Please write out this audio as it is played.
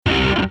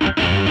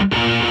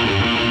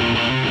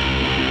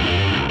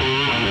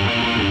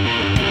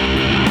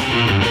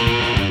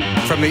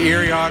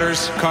the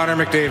Otters, Connor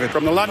McDavid.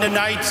 From the London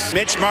Knights,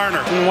 Mitch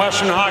Marner. From the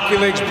Western Hockey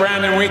League's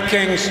Brandon Wheat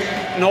Kings,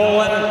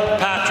 Nolan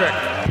Patrick.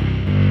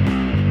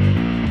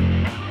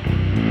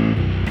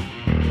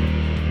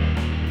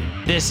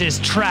 This is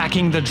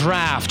Tracking the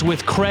Draft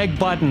with Craig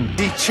Button.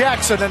 He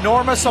checks an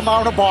enormous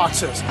amount of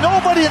boxes.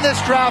 Nobody in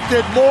this draft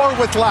did more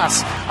with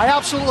less. I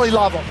absolutely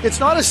love him. It's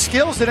not his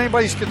skills that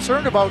anybody's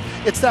concerned about.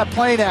 It's that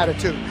playing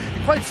attitude.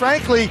 And quite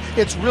frankly,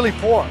 it's really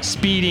poor.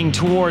 Speeding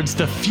towards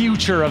the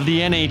future of the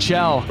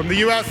NHL. From the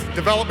U.S.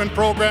 Development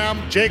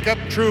Program, Jacob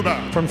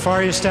Truba. From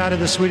Färjestad of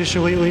the Swedish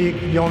Elite League,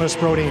 Jonas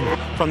Brodin.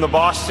 From the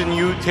Boston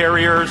U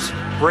Terriers,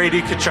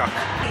 Brady Tkachuk.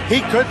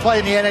 He could play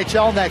in the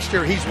NHL next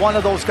year. He's one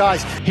of those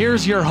guys.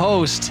 Here's your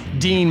host,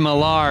 Dean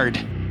Millard.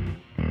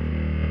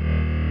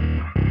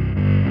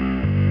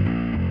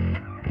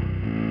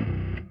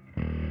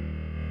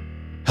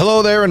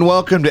 Hello there and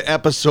welcome to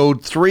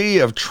episode 3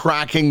 of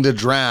Tracking the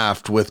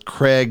Draft with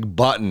Craig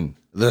Button.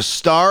 The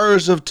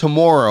stars of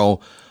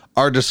tomorrow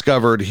are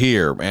discovered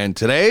here. And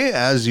today,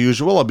 as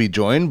usual, I'll be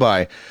joined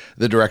by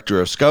the Director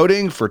of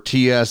Scouting for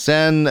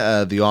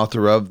TSN, the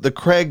author of The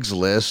Craig's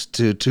List,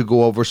 to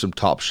go over some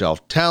top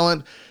shelf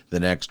talent,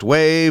 the next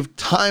wave,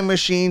 time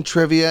machine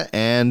trivia,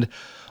 and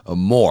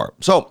more.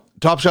 So,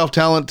 top shelf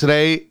talent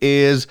today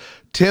is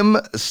Tim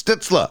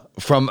Stützle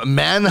from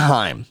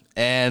Mannheim.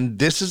 And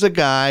this is a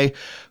guy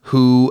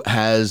who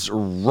has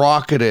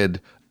rocketed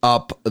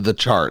up the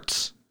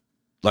charts.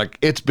 Like,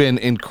 it's been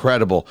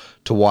incredible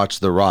to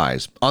watch the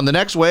rise. On the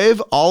next wave,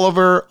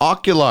 Oliver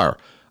Ocular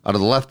out of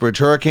the Lethbridge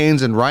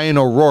Hurricanes and Ryan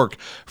O'Rourke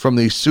from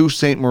the Sault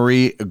Ste.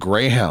 Marie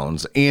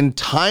Greyhounds. In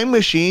Time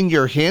Machine,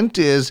 your hint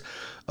is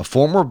a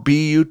former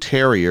BU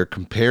Terrier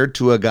compared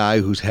to a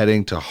guy who's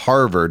heading to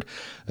Harvard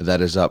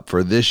that is up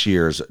for this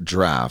year's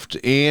draft.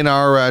 In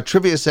our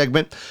trivia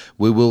segment,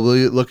 we will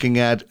be looking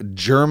at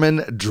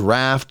German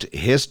draft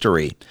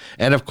history.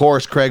 And of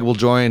course, Craig will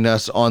join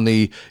us on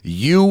the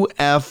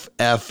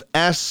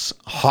UFFS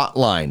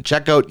hotline.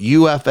 Check out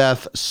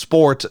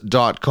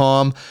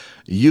uffsport.com.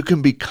 You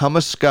can become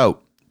a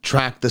scout,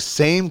 track the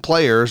same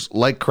players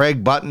like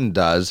Craig Button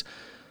does,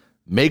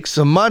 make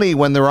some money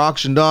when they're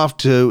auctioned off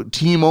to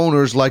team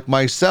owners like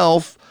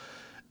myself,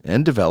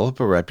 and develop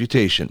a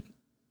reputation.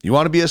 You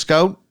want to be a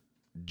scout?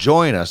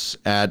 Join us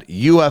at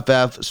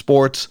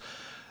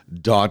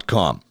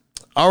uffsports.com.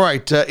 All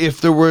right,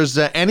 if there was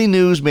any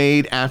news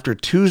made after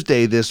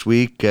Tuesday this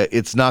week,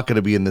 it's not going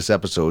to be in this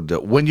episode.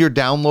 When you're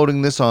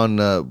downloading this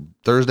on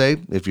Thursday,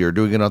 if you're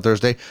doing it on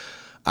Thursday,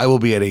 I will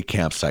be at a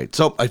campsite.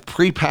 So I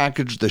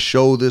prepackaged the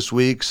show this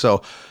week.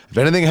 So if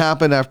anything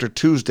happened after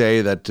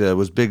Tuesday that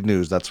was big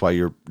news, that's why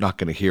you're not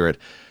going to hear it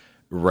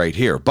right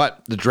here.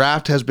 But the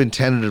draft has been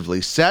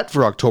tentatively set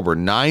for October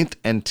 9th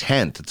and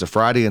 10th. It's a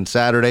Friday and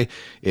Saturday.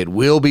 It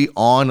will be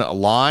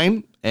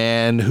online.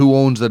 And who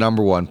owns the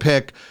number one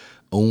pick?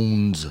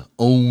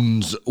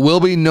 Will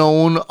be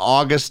known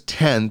August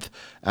 10th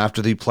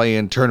after the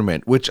play-in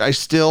tournament, which I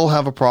still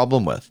have a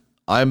problem with.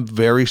 I'm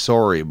very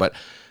sorry, but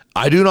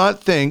I do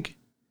not think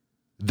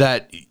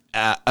that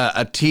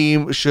a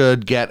team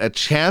should get a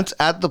chance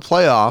at the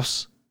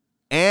playoffs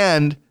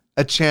and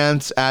a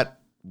chance at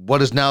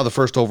what is now the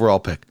first overall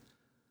pick.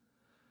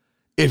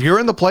 If you're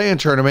in the play-in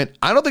tournament,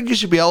 I don't think you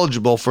should be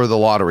eligible for the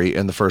lottery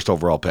in the first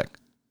overall pick.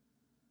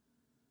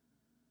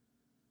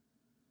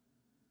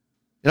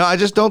 I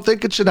just don't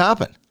think it should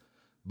happen,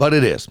 but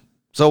it is.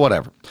 So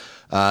whatever.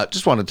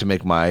 Just wanted to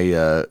make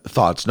my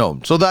thoughts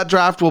known. So that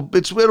draft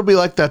it'll be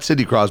like that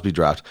Sidney Crosby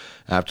draft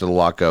after the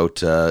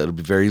lockout. It'll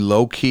be very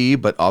low key,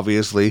 but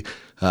obviously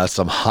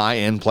some high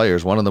end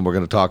players. One of them we're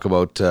going to talk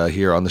about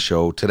here on the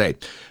show today.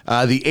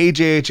 The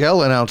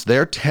AJHL announced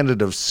their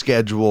tentative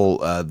schedule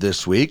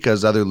this week,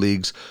 as other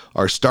leagues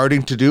are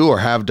starting to do or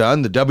have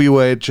done. The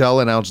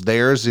WHL announced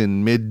theirs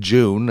in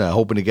mid-June,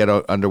 hoping to get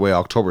underway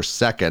October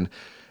 2nd.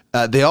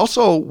 They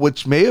also,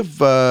 which may have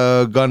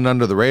gone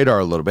under the radar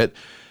a little bit,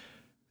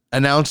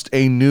 announced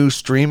a new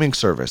streaming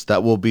service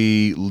that will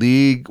be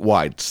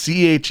league-wide,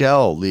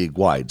 CHL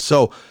league-wide.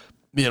 So,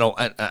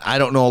 I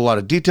don't know a lot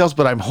of details,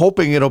 but I'm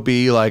hoping it'll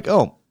be like,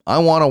 I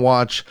want to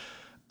watch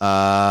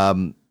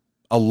a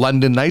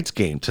London Knights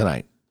game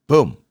tonight.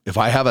 Boom. If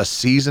I have a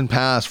season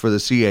pass for the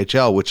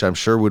CHL, which I'm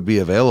sure would be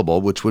available,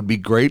 which would be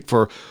great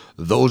for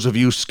those of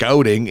you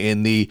scouting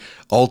in the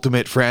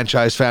Ultimate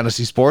Franchise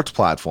Fantasy Sports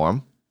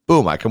platform,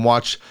 boom, I can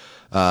watch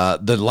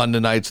the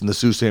London Knights and the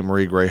Sault Ste.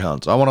 Marie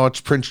Greyhounds. I want to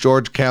watch Prince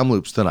George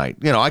Kamloops tonight.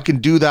 I can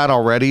do that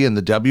already in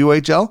the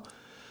WHL,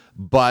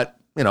 but,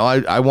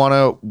 I want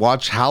to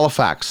watch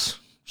Halifax,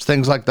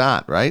 things like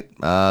that, right?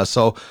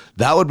 So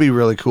that would be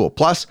really cool.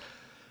 Plus,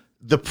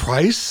 the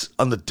price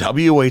on the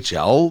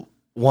WHL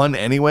one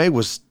anyway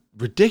was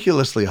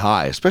ridiculously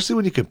high, especially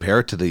when you compare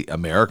it to the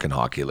American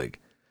Hockey League.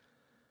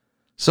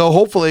 So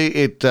hopefully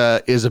it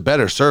is a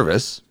better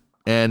service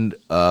and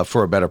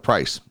for a better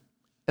price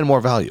and more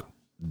value.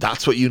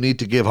 That's what you need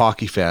to give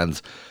hockey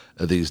fans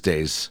these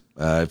days.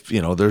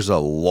 There's a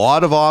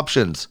lot of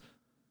options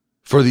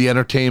for the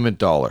entertainment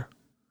dollar.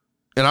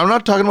 And I'm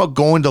not talking about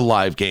going to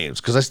live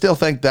games, because I still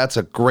think that's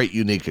a great,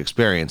 unique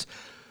experience.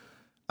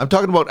 I'm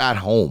talking about at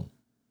home.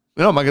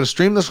 am I going to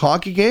stream this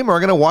hockey game, or am I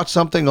going to watch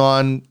something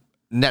on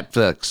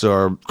Netflix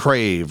or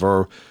Crave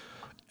or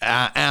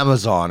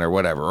Amazon or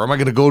whatever? Or am I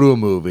going to go to a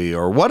movie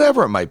or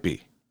whatever it might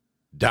be?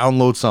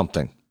 Download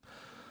something.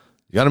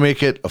 You got to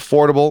make it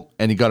affordable,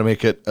 and you got to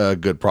make it a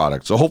good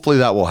product. So hopefully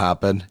that will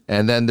happen.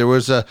 And then there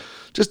was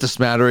just a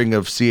smattering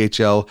of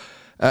CHL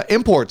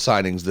import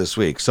signings this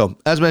week. So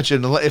as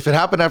mentioned, if it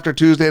happened after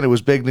Tuesday and it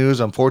was big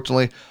news,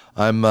 unfortunately,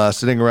 I'm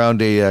sitting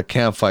around a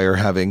campfire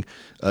having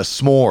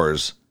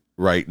s'mores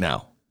right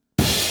now.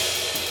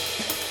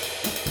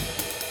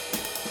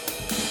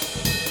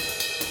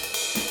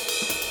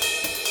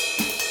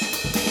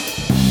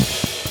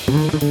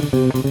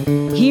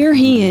 Here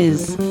he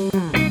is,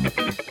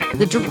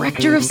 the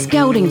director of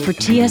scouting for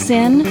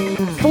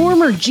TSN,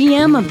 former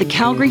GM of the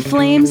Calgary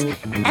Flames,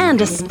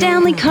 and a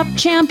Stanley Cup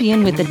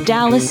champion with the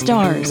Dallas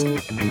Stars.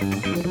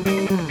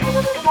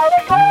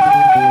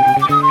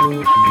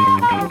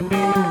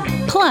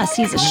 Plus,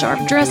 he's a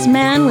sharp-dressed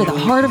man with a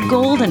heart of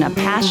gold and a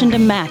passion to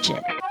match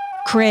it.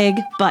 Craig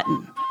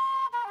Button.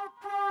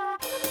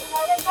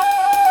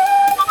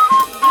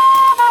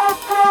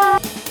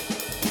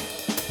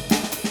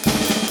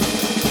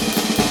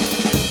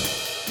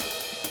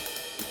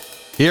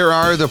 Here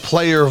are the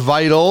player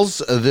vitals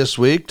this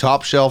week.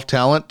 Top shelf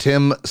talent,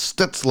 Tim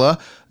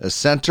Stützle, a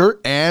center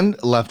and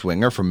left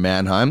winger from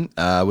Mannheim.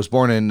 Was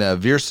born in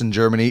Viersen,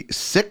 Germany,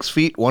 6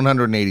 feet,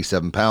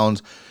 187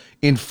 pounds.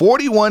 In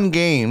 41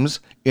 games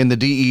in the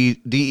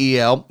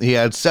DEL, he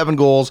had 7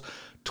 goals,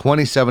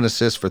 27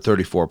 assists for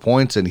 34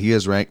 points, and he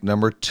is ranked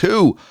number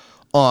 2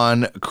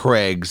 on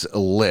Craig's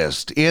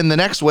list. In the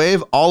next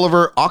wave,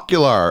 Oliver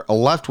Okular, a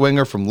left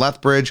winger from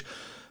Lethbridge,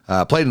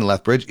 played in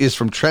Lethbridge, is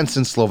from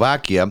Trenčín,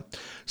 Slovakia.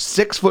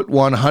 6'1",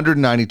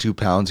 192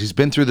 pounds. He's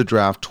been through the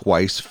draft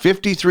twice.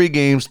 53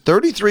 games,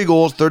 33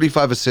 goals,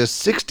 35 assists,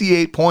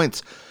 68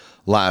 points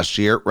last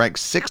year. Ranked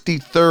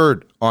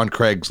 63rd on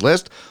Craig's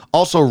list.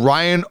 Also,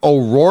 Ryan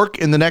O'Rourke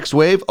in the next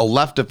wave, a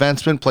left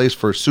defenseman, plays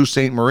for Sault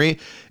Ste. Marie,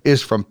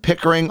 is from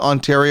Pickering,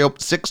 Ontario.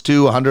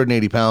 6'2",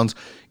 180 pounds.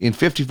 In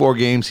 54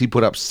 games, he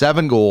put up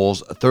 7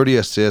 goals, 30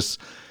 assists,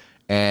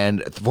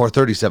 and for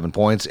 37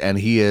 points, and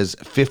he is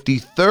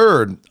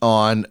 53rd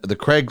on the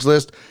Craig's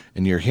list.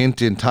 And your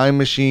hint in Time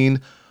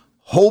Machine,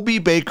 Hobey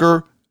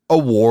Baker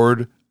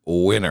Award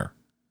winner.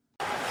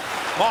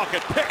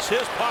 Malkin picks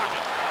his pocket.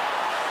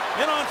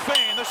 In on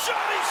Fane, the shot,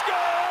 he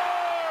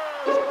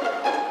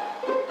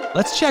scores!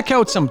 Let's check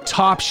out some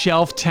top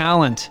shelf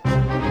talent.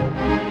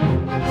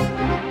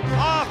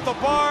 Off the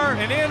bar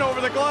and in over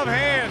the glove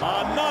hand.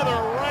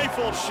 Another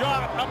rifle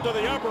shot up to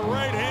the upper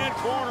right-hand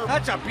corner.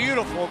 That's a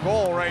beautiful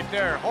goal right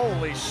there.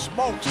 Holy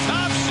smokes.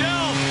 Top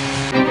shelf!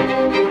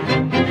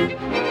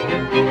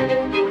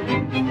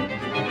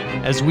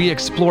 As we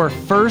explore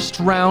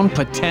first-round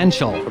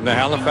potential. From the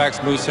Halifax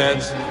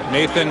Mooseheads,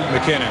 Nathan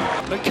MacKinnon.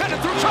 MacKinnon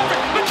through traffic.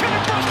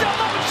 MacKinnon burst down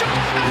the shot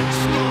and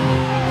scores!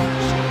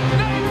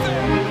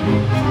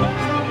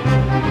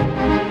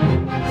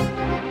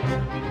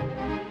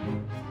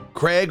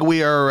 Craig,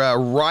 we are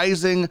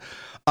rising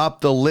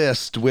up the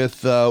list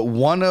with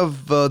one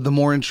of the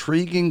more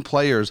intriguing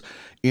players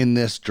in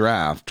this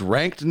draft.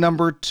 Ranked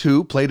number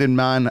 2, played in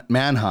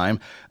Mannheim.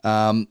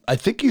 I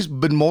think he's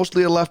been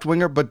mostly a left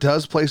winger, but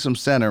does play some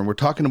center. And we're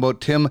talking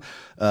about Tim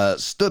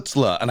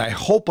Stützle, and I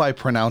hope I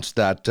pronounced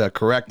that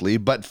correctly.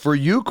 But for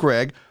you,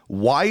 Craig,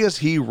 why is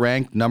he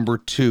ranked number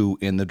 2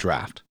 in the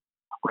draft?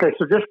 Okay,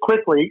 so just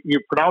quickly, you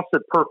pronounced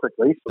it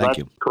perfectly, so Thank that's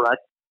you.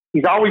 correct.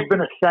 He's always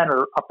been a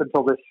center up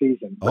until this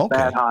season with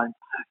Mannheim.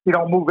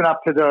 Moving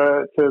up to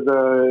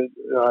the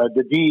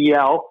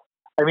DEL.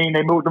 I mean,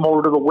 they moved him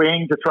over to the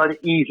wing to try to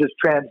ease his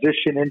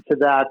transition into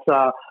that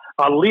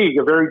league,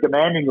 a very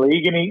demanding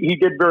league, and he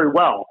did very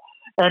well.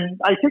 And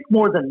I think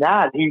more than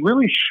that, he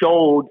really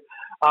showed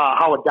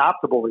how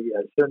adaptable he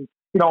is. And,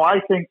 I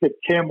think that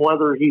Tim,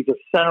 whether he's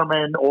a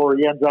centerman or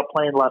he ends up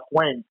playing left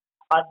wing,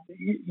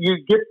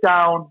 you get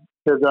down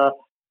to the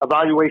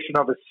evaluation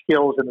of his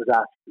skills and his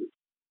attributes.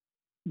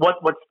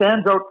 What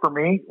stands out for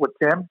me with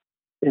Tim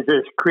is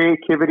his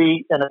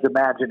creativity and his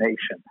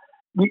imagination.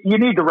 You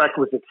need the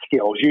requisite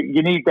skills.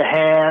 You need the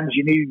hands.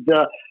 You need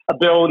the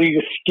ability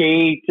to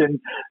skate and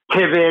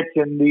pivot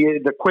and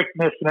the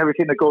quickness and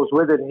everything that goes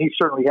with it. And he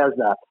certainly has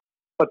that.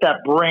 But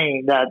that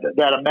brain,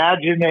 that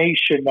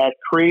imagination, that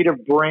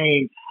creative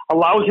brain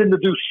allows him to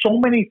do so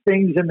many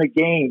things in the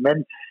game.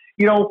 And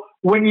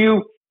when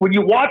you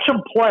watch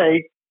him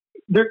play,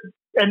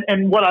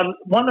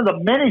 one of the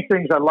many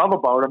things I love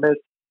about him is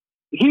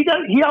he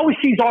always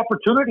sees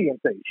opportunity in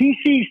things. He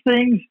sees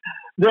things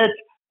that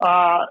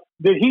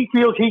he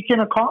feels he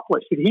can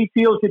accomplish, that he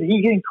feels that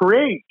he can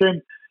create.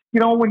 And,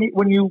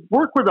 when you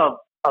work with a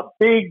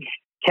big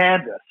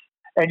canvas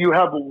and you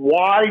have a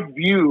wide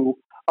view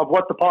of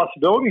what the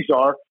possibilities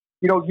are,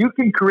 you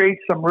can create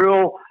some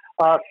real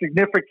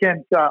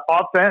significant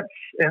offense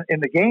in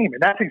the game.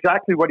 And that's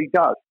exactly what he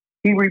does.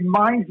 He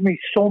reminds me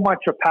so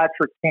much of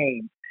Patrick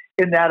Kane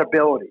in that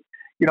ability.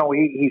 He's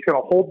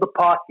going to hold the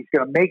puck. He's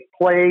going to make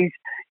plays.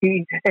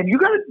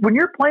 When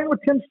you're playing with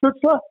Tim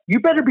Stützle, you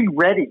better be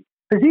ready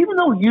Because even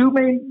though you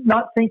may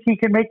not think he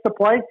can make the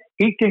play,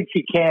 he thinks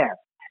he can.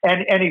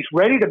 And he's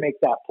ready to make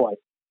that play.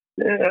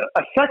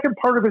 A second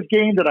part of his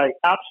game that I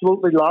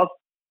absolutely love,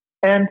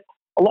 and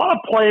a lot of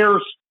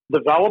players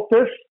develop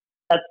this.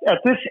 At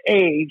this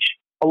age,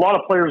 a lot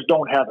of players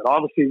don't have it.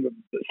 Obviously,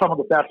 some of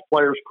the best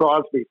players,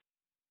 Crosby.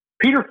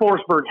 Peter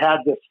Forsberg had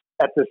this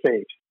at this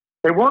age.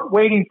 They weren't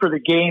waiting for the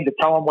game to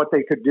tell them what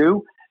they could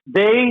do.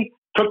 They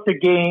took the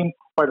game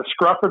by the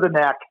scruff of the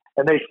neck,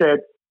 and they said,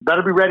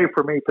 better be ready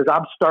for me because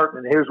I'm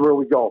starting, and here's where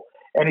we go.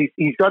 And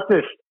he's got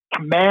this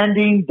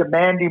commanding,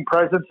 demanding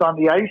presence on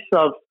the ice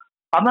of,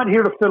 I'm not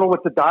here to fiddle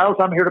with the dials.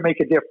 I'm here to make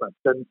a difference.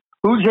 And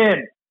who's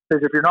in?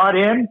 Because if you're not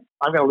in,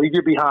 I'm going to leave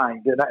you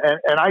behind.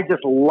 And I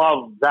just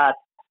love that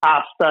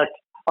aspect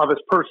of his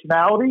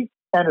personality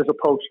and his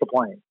approach to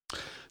playing.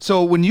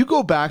 So when you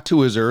go back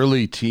to his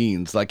early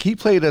teens, like he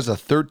played as a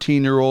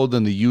 13-year-old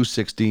in the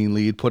U16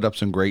 league, put up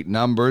some great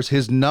numbers.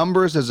 His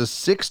numbers as a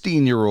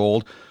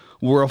 16-year-old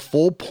were a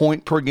full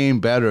point per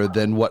game better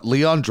than what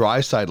Leon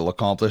Draisaitl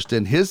accomplished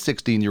in his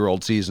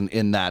 16-year-old season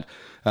in that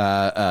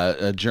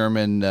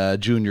German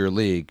junior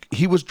league.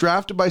 He was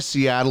drafted by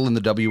Seattle in the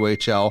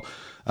WHL.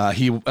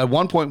 He at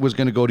one point was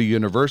going to go to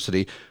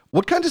university.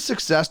 What kind of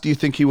success do you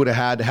think he would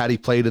have had he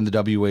played in the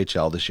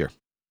WHL this year?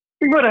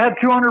 He would have had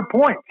 200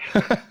 points.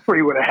 That's what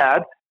he would have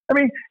had. I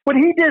mean, what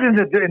he did in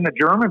the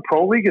German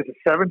Pro League as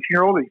a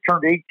 17-year-old, he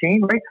turned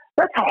 18, right?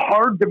 That's a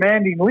hard,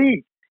 demanding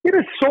league. It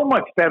is so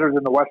much better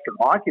than the Western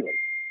Hockey League.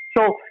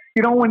 So,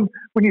 you know, when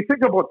you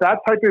think about that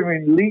type of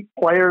elite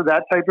player,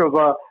 that type of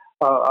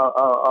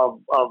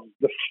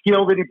the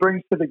skill that he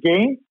brings to the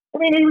game, I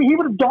mean, he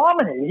would have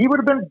dominated. He would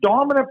have been a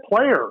dominant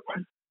player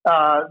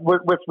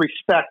with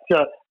respect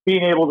to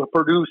being able to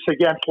produce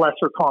against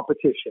lesser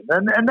competition.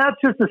 And that's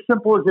just as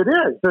simple as it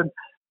is. And,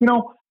 you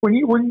know, when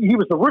he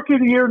was the Rookie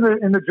of the Year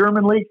in the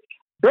German League,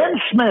 Ben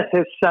Smith,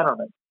 his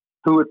centerman,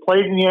 who had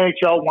played in the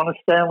NHL, won a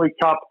Stanley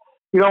Cup,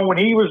 you know, when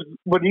he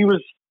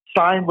was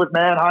signed with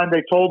Mannheim,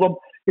 they told him,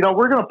 you know,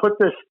 we're going to put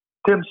this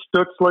Tim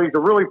Stützle, he's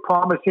a really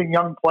promising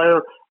young player.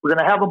 We're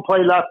going to have him play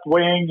left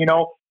wing, you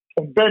know.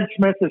 And Ben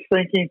Smith is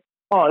thinking,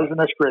 oh, isn't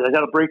this great? I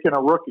got to break in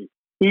a rookie.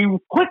 He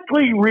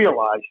quickly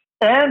realized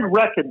and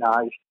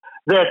recognized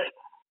that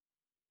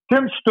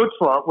Tim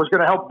Stützle was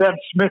going to help Ben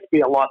Smith be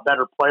a lot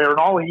better player, and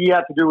all he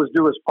had to do was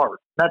do his part.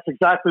 That's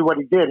exactly what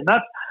he did, and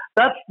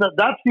that's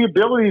the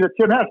ability that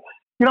Tim has.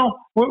 You know,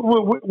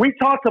 we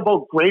talk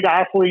about great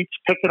athletes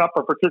picking up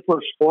a particular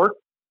sport.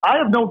 I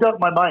have no doubt in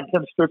my mind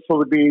Tim Stützle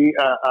would be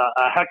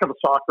a heck of a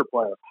soccer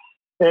player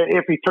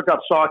if he took up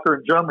soccer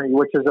in Germany,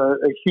 which is a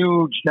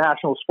huge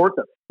national sport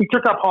there. He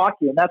took up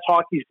hockey, and that's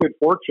hockey's good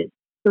fortune.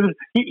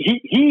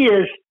 He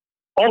is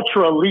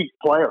ultra elite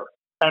player.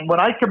 And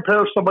when I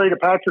compare somebody to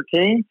Patrick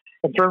Kane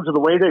in terms of the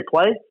way they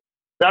play,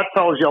 that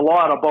tells you a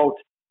lot about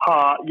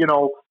you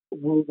know,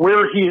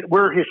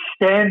 where his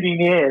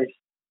standing is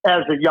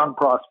as a young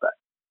prospect.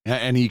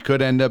 And he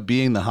could end up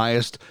being the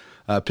highest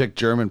picked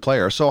German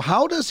player. So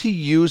how does he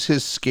use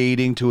his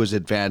skating to his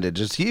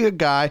advantage? Is he a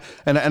guy,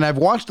 and I've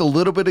watched a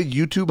little bit of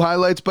YouTube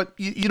highlights, but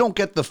you don't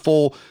get the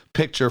full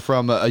picture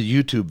from a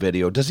YouTube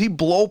video. Does he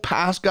blow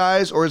past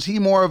guys, or is he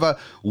more of a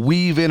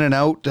weave in and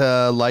out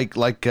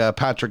like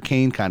Patrick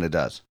Kane kind of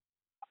does?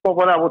 Well,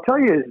 what I will tell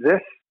you is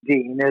this,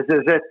 Dean,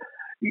 is that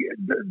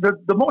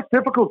the most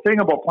difficult thing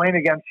about playing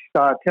against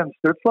Tim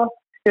Stützle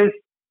is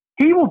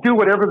he will do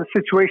whatever the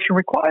situation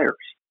requires.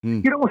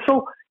 You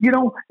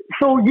know,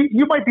 so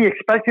you might be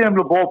expecting him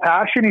to blow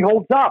past you, and he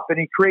holds up and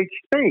he creates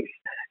space.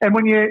 And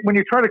when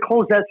you try to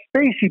close that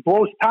space, he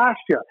blows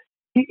past you.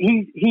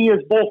 He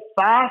is both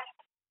fast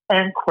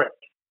and quick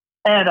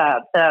and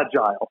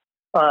agile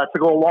to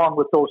go along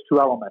with those two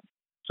elements.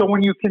 So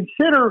when you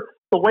consider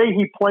the way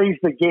he plays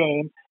the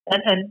game,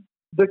 and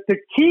the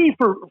key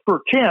for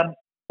Tim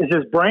is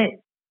his brain.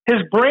 His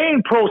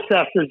brain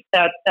processes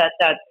at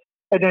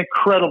an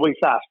incredibly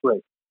fast rate.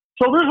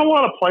 So there's a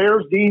lot of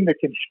players, Dean, that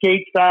can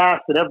skate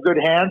fast and have good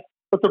hands,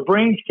 but the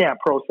brains can't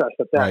process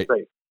at that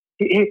rate.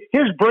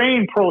 His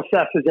brain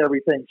processes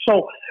everything.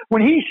 So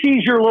when he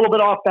sees you're a little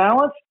bit off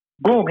balance,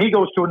 boom, he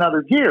goes to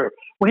another gear.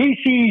 When he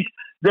sees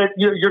that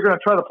you're going to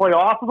try to play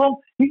off of him,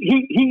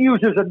 he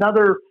uses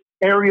another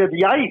area of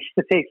the ice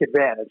to take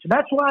advantage. And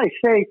that's why I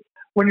say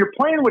when you're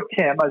playing with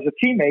Tim as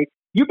a teammate,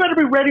 you better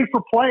be ready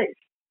for plays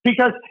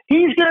because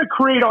he's going to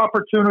create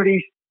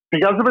opportunities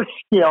because of his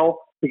skill,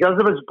 because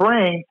of his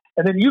brain,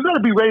 and then you got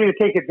to be ready to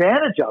take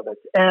advantage of it.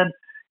 And,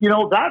 you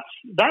know,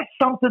 that's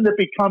something that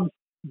becomes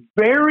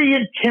very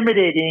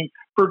intimidating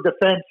for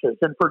defenses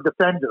and for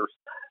defenders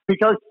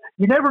because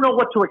you never know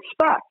what to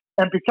expect.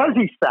 And because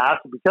he's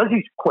fast, and because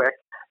he's quick,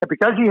 and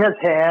because he has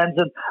hands,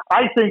 and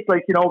I think,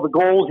 like, you know, the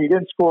goals, he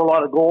didn't score a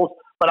lot of goals,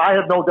 but I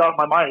have no doubt in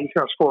my mind he's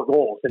going to score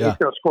goals, and he's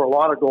going to score a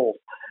lot of goals.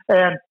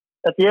 And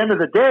at the end of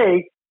the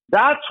day,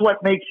 that's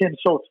what makes him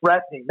so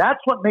threatening. That's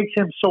what makes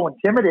him so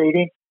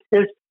intimidating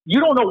is you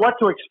don't know what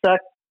to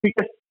expect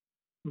because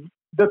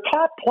the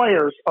top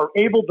players are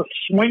able to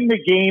swing the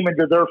game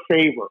into their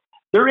favor.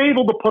 They're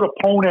able to put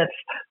opponents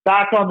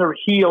back on their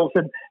heels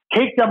and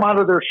take them out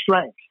of their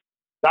strengths.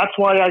 That's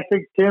why I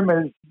think Tim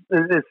is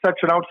is such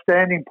an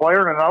outstanding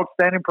player and an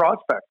outstanding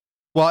prospect.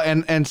 Well,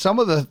 and some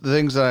of the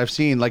things that I've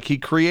seen, like he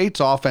creates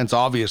offense,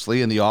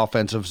 obviously, in the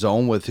offensive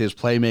zone with his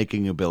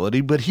playmaking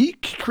ability, but he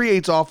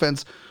creates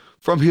offense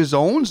from his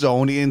own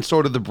zone in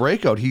sort of the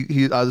breakout.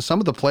 He some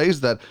of the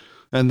plays that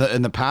and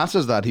the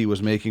passes that he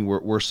was making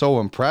were so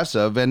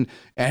impressive, and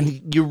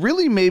you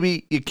really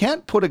you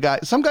can't put a guy.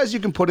 Some guys you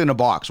can put in a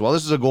box. Well,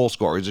 this is a goal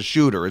scorer. He's a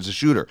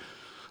shooter.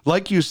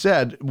 Like you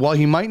said, while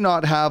he might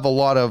not have a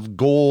lot of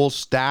goal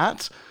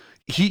stats,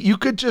 you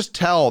could just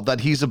tell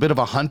that he's a bit of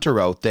a hunter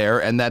out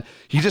there and that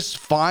he just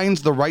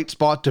finds the right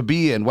spot to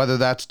be in, whether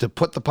that's to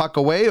put the puck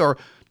away or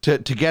to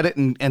get it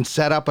and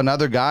set up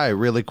another guy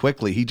really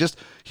quickly.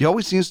 He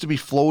always seems to be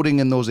floating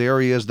in those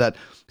areas that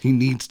he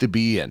needs to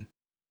be in.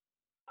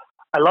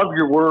 I love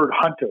your word,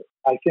 hunter.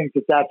 I think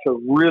that's a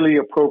really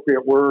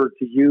appropriate word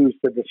to use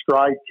to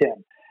describe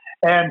Tim.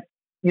 And,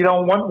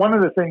 one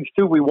of the things,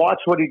 too, we watch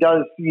what he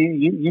does.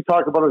 You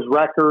talk about his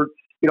record,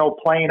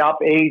 playing up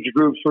age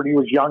groups when he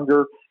was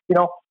younger.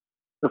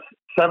 The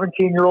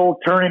 17-year-old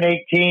turning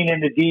 18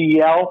 in the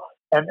DEL,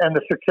 and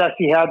the success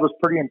he had was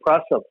pretty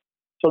impressive.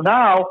 So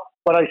now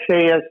what I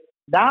say is,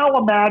 now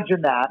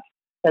imagine that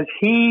as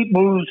he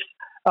moves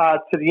to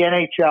the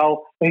NHL,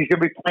 and he's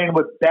going to be playing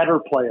with better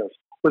players,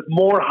 with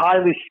more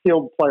highly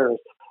skilled players,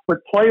 with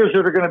players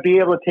that are going to be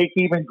able to take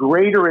even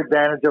greater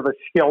advantage of a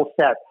skill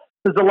set,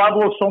 because the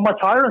level is so much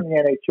higher in the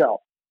NHL.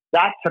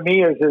 That, to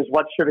me, is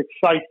what should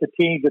excite the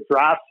team that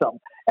drafts him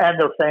and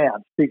their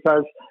fans,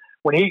 because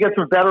when he gets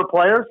with better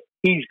players,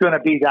 he's going to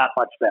be that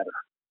much better.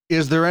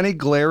 Is there any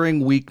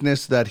glaring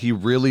weakness that he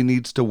really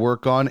needs to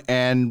work on?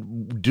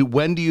 And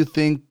when do you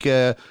think,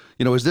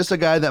 is this a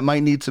guy that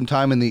might need some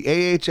time in the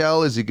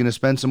AHL? Is he going to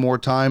spend some more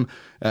time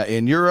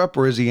in Europe,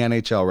 or is he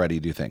NHL ready,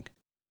 do you think?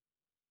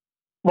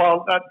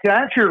 Well, to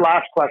answer your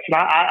last question,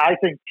 I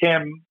think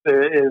Tim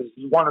is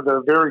one of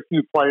the very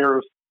few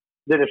players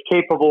that is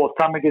capable of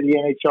coming to the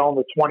NHL in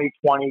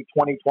the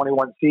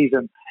 2020-2021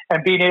 season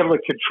and being able to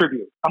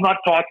contribute. I'm not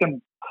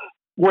talking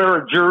wear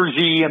a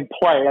jersey and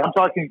play. I'm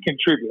talking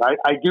contribute.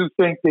 I do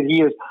think that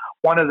he is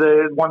one of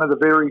the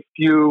very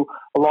few,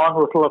 along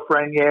with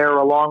Lafreniere,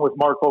 along with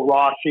Marco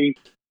Rossi,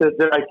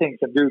 that I think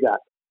can do that.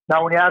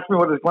 Now, when you ask me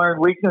what his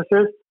glaring weakness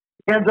is,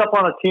 he ends up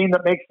on a team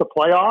that makes the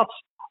playoffs.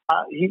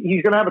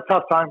 He's going to have a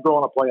tough time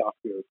growing a playoff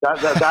series.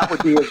 That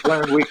would be his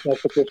glaring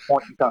weakness at this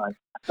point in time.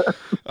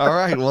 All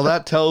right. Well,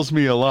 that tells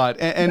me a lot.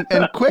 And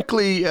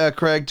quickly,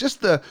 Craig,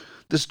 just the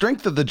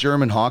strength of the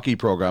German hockey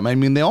program. I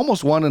mean, they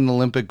almost won an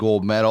Olympic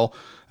gold medal.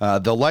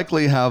 They'll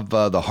likely have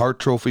the Hart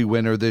Trophy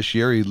winner this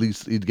year. At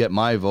least he'd get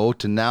my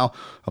vote. And now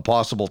a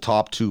possible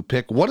top 2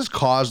 pick. What has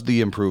caused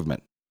the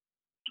improvement?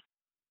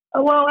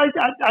 Well,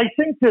 I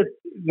think that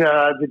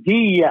the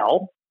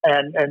DEL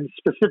and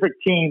specific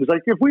teams,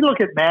 like if we look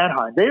at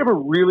Mannheim, they have a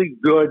really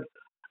good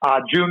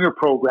junior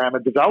program, a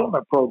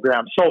development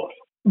program. So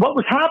what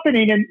was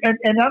happening, and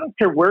I don't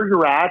care where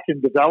you're at in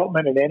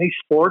development in any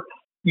sport,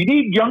 you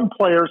need young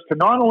players to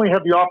not only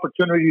have the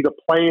opportunity to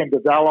play and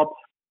develop,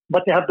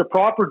 but to have the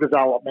proper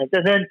development.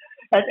 And then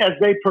as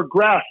they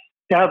progress,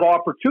 to have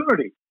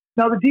opportunity.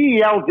 Now, the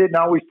DEL didn't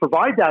always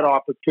provide that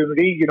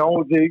opportunity.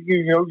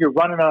 You're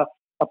running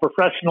a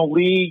professional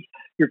league.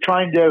 You're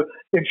trying to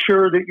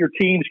ensure that your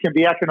teams can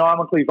be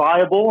economically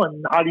viable.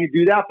 And how do you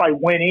do that? By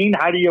winning.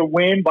 How do you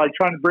win? By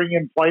trying to bring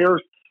in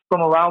players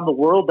from around the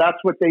world. That's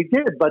what they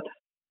did. But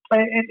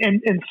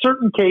in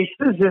certain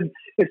cases, and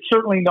it's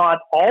certainly not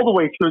all the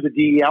way through the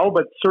DEL,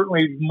 but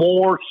certainly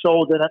more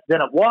so than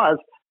it was,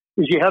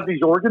 is you have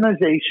these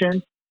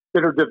organizations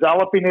that are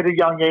developing at a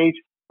young age,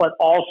 but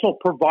also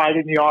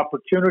providing the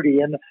opportunity.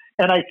 And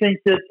I think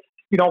that,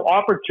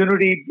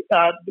 opportunity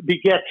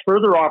begets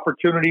further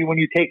opportunity when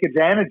you take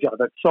advantage of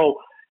it. So,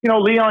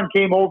 Leon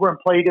came over and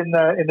played in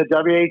the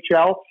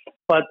WHL,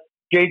 but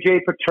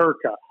JJ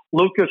Peterka,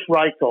 Lucas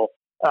Reichel,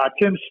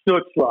 Tim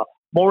Stützle,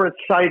 Moritz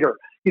Seider,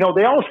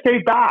 they all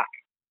stayed back.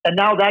 And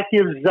now that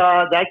gives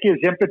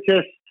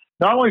impetus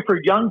not only for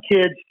young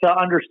kids to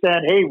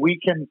understand, hey, we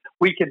can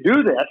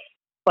do this,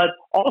 but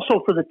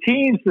also for the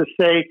teams to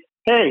say,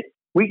 hey,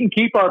 we can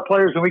keep our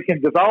players and we can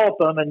develop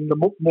them. And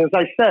as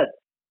I said,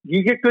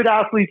 you get good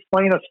athletes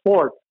playing a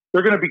sport,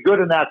 they're going to be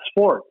good in that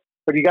sport.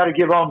 But you got to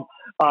give them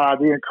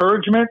the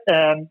encouragement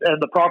and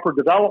the proper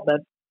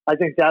development. I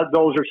think that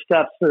those are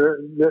steps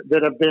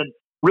that have been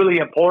really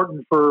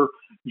important for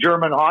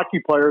German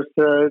hockey players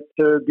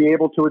to be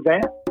able to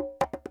advance.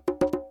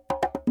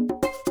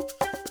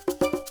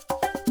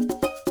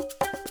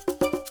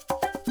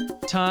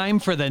 Time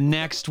for the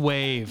next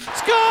wave.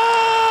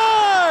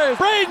 Scores!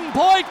 Braden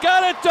Point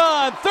got it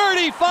done.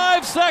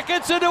 35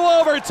 seconds into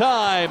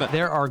overtime.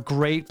 There are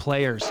great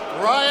players.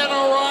 Ryan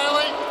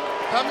O'Reilly,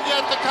 come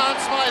get the Conn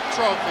Smythe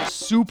Trophy.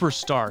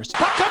 Superstars.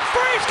 Puck up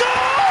free, score!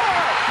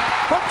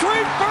 From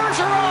Trent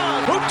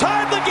Bergeron, who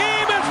tied the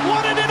game and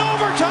won it in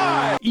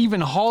overtime.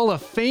 Even Hall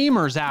of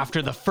Famers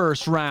after the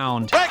first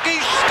round. Becky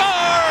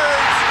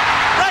scores!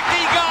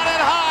 Becky got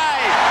it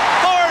high.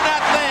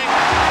 4-0.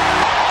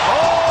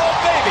 Oh,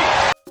 baby.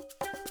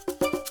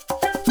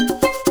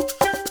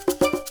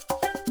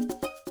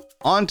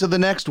 On to the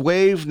next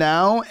wave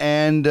now,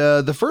 and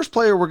the first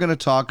player we're going to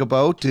talk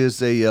about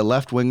is a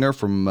left winger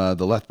from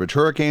the Lethbridge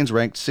Hurricanes,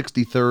 ranked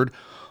 63rd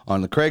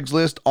on the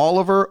Craigslist,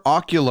 Oliver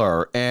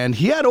Ocular, and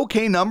he had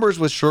okay numbers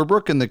with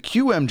Sherbrooke in the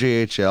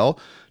QMJHL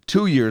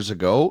 2 years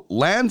ago,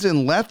 lands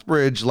in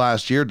Lethbridge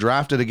last year,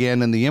 drafted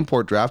again in the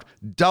import draft,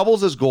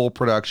 doubles his goal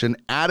production,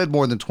 added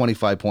more than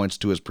 25 points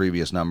to his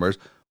previous numbers.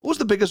 What was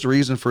the biggest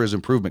reason for his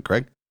improvement,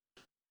 Craig?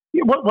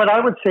 What I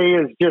would say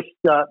is just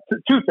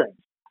two things.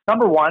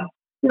 Number one,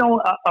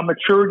 a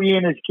maturity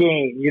in his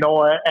game,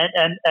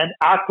 and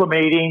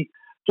acclimating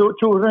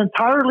to an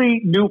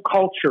entirely new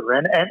culture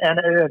and an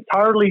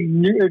entirely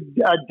new,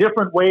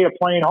 different way of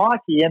playing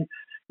hockey. And,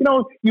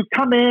 you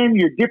come in,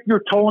 you dip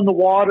your toe in the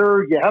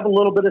water, you have a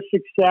little bit of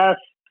success,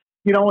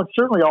 and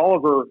certainly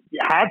Oliver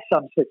had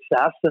some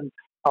success and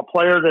a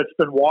player that's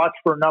been watched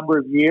for a number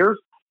of years.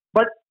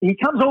 But he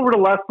comes over to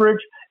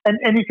Lethbridge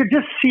and you could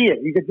just see it.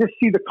 You could just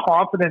see the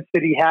confidence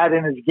that he had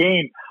in his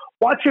game.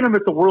 Watching him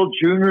at the World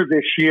Junior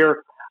this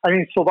year, I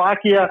mean,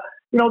 Slovakia,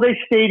 they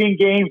stayed in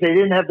games. They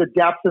didn't have the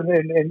depth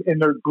in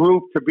their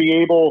group to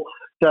be able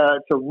to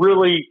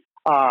really,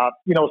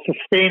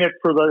 sustain it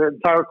for the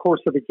entire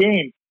course of the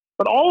game.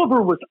 But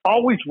Oliver was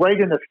always right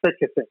in the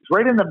thick of things,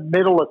 right in the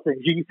middle of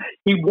things. He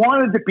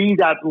wanted to be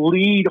that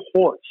lead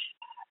horse.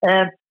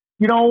 And,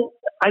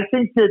 I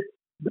think that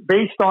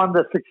based on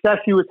the success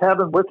he was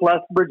having with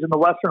Lethbridge in the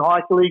Western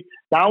Hockey League,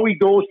 now he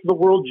goes to the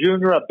World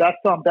Junior, a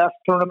best-on-best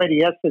tournament. He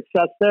has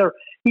success there.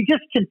 He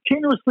just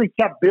continuously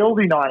kept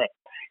building on it.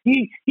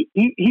 He's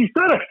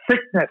got a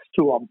thickness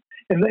to him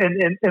in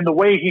the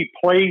way he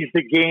plays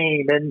the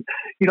game, and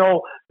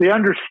the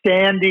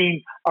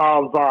understanding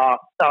of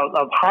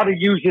how to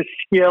use his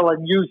skill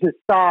and use his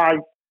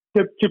size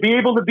to be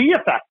able to be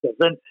effective.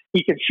 And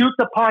he can shoot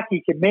the puck,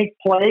 he can make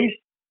plays.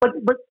 But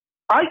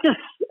I just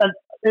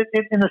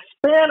in the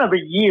span of a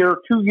year,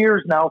 2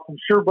 years now from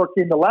Sherbrooke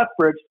into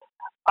Lethbridge,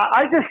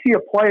 I just see a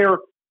player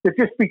that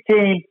just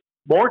became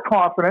more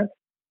confident,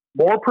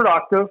 more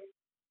productive,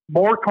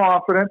 more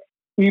confident,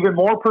 even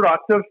more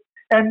productive.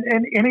 And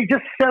he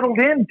just settled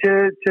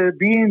into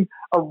being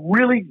a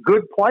really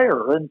good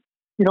player. And,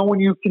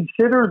 when you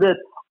consider that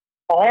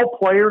all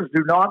players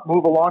do not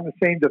move along the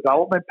same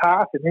development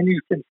path, and then you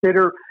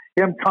consider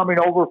him coming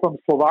over from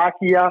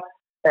Slovakia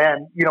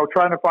and,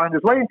 trying to find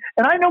his way.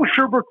 And I know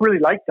Sherbrooke really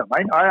liked him.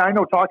 I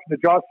know talking to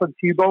Jocelyn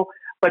Thibault,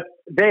 but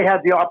they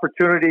had the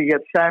opportunity to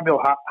get Samuel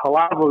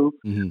Halavu,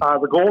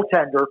 the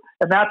goaltender,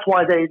 and that's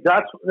why they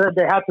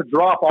had to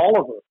drop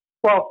Oliver.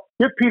 Well,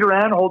 give Peter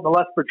Anholt and the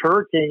Lethbridge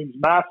Hurricanes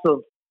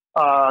massive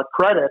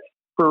credit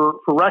for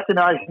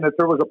recognizing that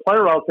there was a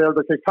player out there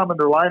that could come in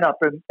their lineup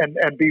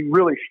and be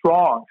really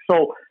strong.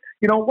 So,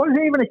 it wasn't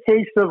even a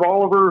case of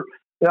Oliver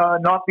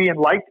not being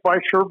liked by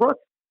Sherbrooke,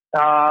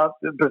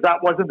 because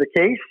that wasn't the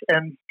case.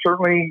 And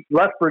certainly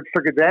Lethbridge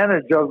took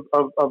advantage of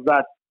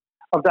that,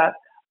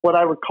 what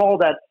I would call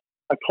that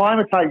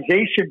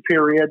acclimatization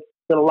period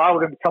that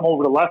allowed him to come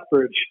over to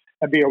Lethbridge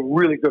and be a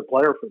really good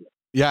player for them.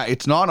 Yeah,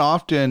 it's not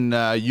often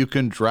you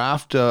can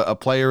draft a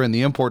player in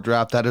the import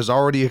draft that has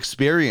already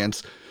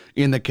experienced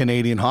in the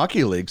Canadian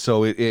Hockey League.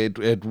 So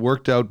it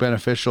worked out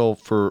beneficial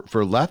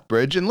for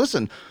Lethbridge. And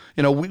listen,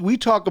 we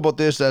talk about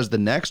this as the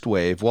next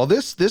wave. Well,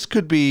 this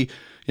could be,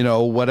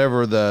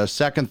 whatever the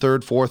second,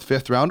 third, fourth,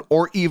 fifth round,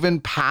 or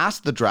even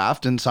past the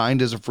draft and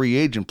signed as a free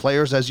agent.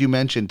 Players, as you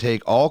mentioned,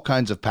 take all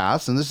kinds of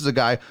paths. And this is a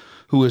guy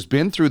who has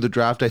been through the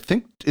draft. I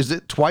think, is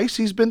it twice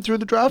he's been through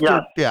the draft?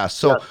 Yeah. Yeah.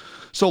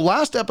 So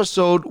last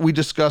episode, we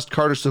discussed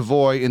Carter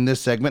Savoy in this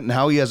segment and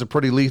how he has a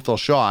pretty lethal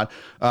shot.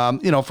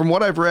 From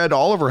what I've read,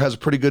 Oliver has a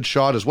pretty good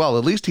shot as well.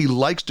 At least he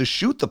likes to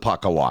shoot the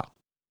puck a lot.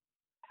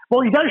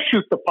 Well, he does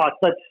shoot the puck,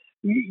 but,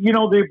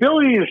 the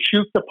ability to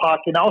shoot the puck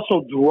and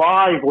also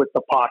drive with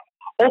the puck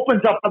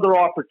opens up other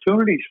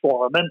opportunities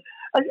for him. And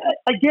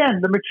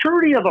again, the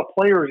maturity of a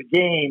player's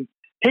game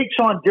takes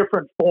on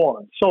different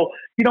forms. So,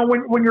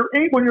 when you're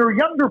a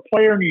younger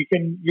player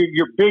and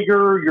you're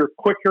bigger, you're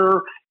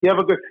quicker,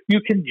 you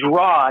can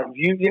drive,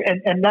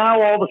 and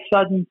now all of a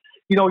sudden,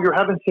 you're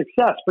having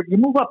success, but you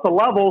move up the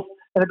levels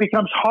and it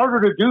becomes harder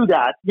to do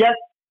that. Yet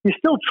you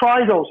still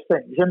try those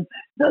things. And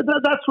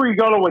that's where you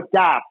got to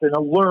adapt and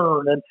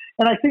learn. And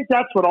I think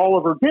that's what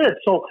Oliver did.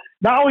 So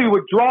now he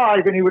would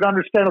drive and he would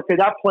understand, okay,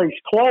 that play's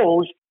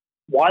closed.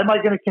 Why am I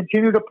going to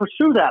continue to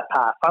pursue that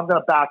path? I'm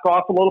going to back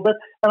off a little bit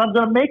and I'm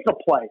going to make a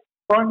play.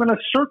 Or I'm going to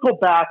circle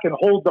back and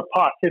hold the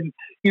puck and,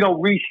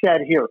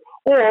 reset here.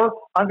 Or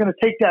I'm going to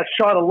take that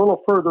shot a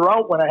little further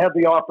out when I have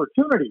the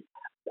opportunity.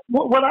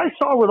 What I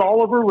saw with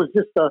Oliver was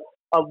just a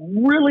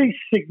really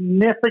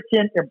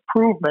significant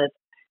improvement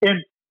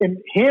in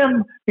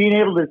him being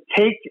able to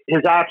take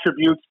his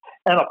attributes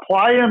and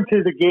apply them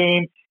to the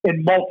game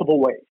in multiple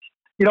ways.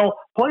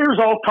 Players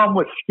all come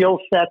with skill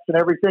sets and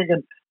everything,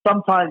 and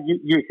sometimes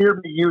you hear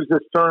me use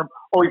this term,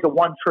 oh, he's a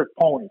one-trick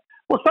pony.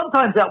 Well,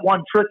 sometimes that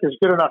one trick is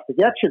good enough to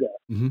get you there.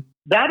 Mm-hmm.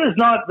 That is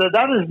not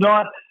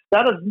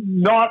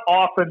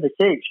often the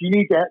case. You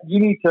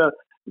need to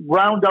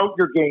round out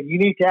your game. You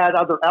need to add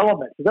other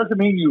elements. It doesn't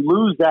mean you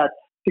lose that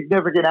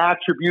significant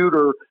attribute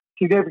or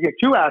significant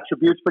two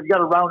attributes, but you got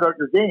to round out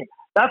your game.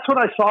 That's what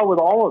I saw with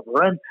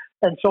Oliver.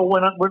 And so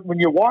when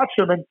you watch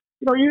him, and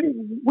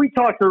we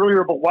talked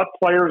earlier about what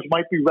players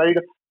might be ready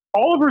to.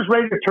 Oliver's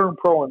ready to turn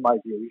pro, in my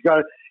view.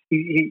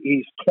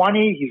 He's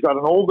 20. He's got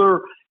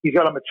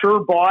a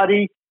mature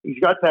body. He's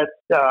got that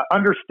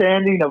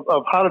understanding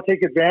of how to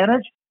take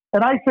advantage.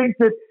 And I think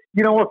that,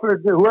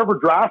 if whoever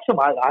drafts him,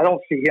 I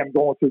don't see him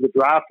going through the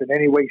draft in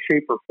any way,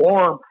 shape, or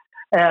form.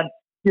 And,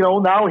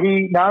 now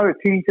the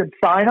team can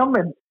sign him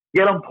and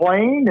get him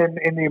playing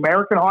in the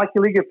American Hockey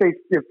League if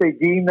they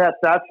deem that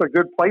that's a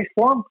good place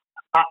for him.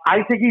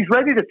 I think he's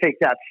ready to take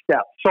that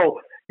step.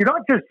 So you're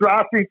not just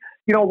drafting,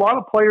 a lot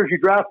of players you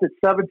draft at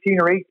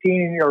 17 or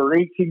 18 or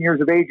 18 years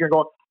of age, you're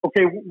going,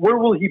 okay, where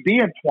will he be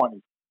in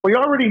 20? Well, you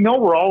already know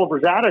where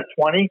Oliver's at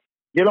 20.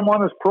 Get him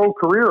on his pro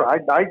career. I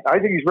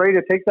think he's ready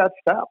to take that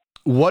step.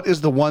 What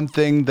is the one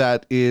thing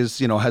that is,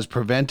 has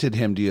prevented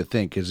him, do you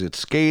think? Is it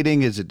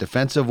skating? Is it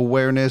defensive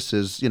awareness?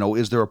 Is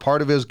there a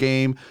part of his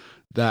game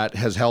that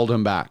has held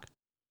him back?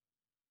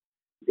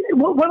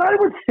 What I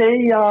would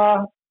say,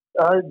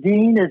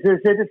 Dean, is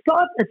that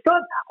it's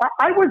not,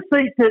 I would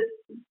think that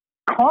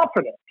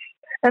confidence,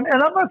 and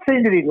I'm not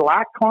saying that he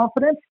lacked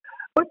confidence,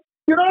 but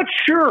you're not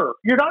sure.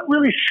 You're not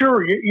really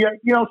sure.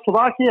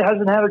 Slovakia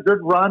hasn't had a good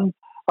run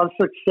of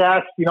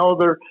success.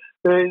 They're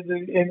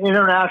in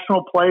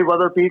international play,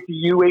 whether it be at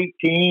the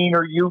U18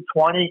 or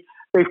U20,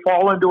 they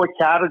fall into a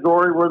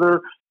category where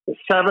they're the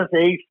 7th,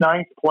 8th,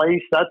 9th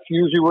place. That's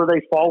usually where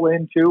they fall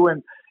into.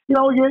 And,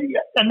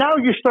 and now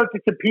you start to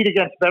compete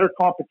against better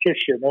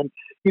competition, and,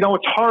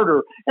 it's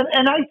harder.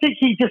 And I think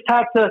he just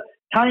had to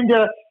kind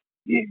of,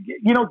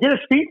 get his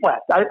feet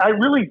wet. I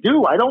really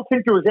do. I don't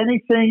think there was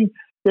anything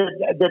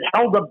that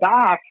held him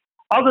back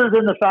other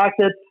than the fact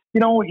that,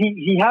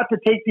 he had to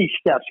take these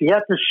steps. He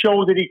had to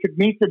show that he could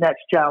meet the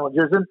next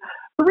challenges. And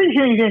the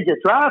reason he didn't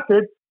get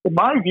drafted, in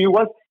my view,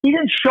 was he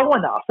didn't show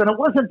enough. And it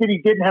wasn't that he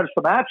didn't have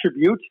some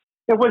attributes.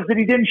 It was that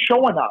he didn't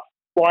show enough.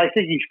 Well, I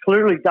think he's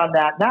clearly done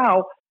that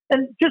now.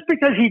 And just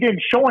because he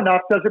didn't show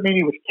enough doesn't mean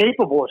he was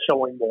capable of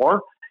showing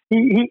more.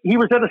 He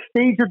was at a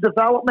stage of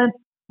development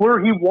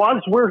where he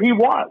was.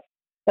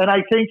 And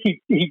I think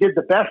he did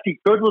the best he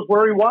could with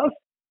where he was.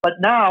 But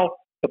now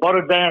it's about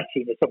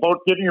advancing. It's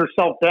about getting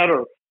yourself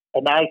better.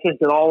 And I think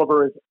that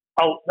Oliver is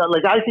out.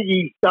 I think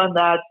he's done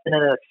that in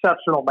an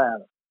exceptional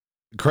manner.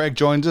 Craig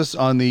joins us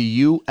on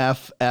the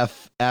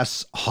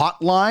UFFS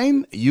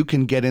hotline. You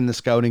can get in the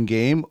scouting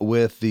game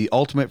with the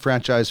Ultimate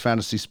Franchise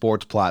Fantasy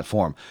Sports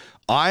platform.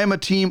 I am a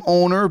team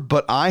owner,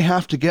 but I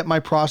have to get my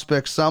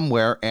prospects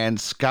somewhere, and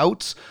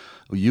scouts,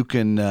 you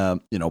can,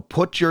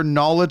 put your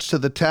knowledge to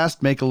the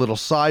test, make a little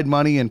side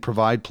money, and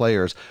provide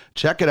players.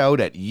 Check it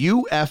out at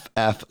uffsports.com,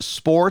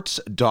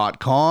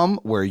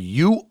 where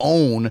you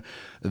own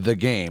the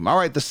game. All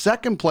right, the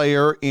second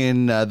player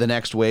in the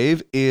next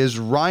wave is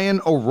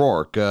Ryan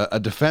O'Rourke, a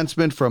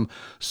defenseman from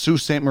Sault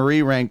Ste.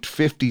 Marie, ranked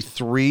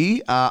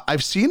 53.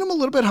 I've seen him a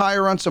little bit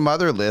higher on some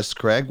other lists,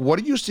 Craig. What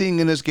are you seeing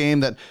in his game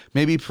that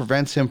maybe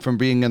prevents him from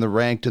being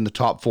ranked in the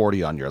top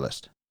 40 on your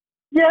list?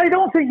 Yeah, I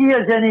don't think he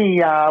has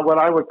any what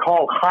I would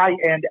call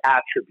high-end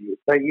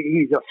attributes.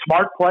 He's a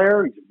smart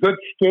player. He's a good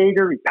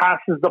skater. He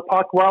passes the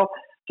puck well.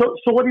 So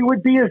what he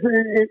would be is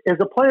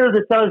a player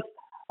that does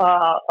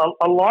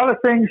a lot of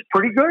things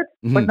pretty good,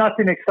 but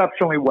nothing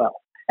exceptionally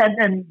well.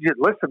 And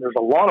listen, there's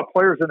a lot of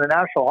players in the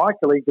National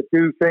Hockey League that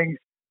do things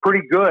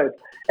pretty good.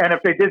 And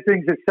if they did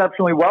things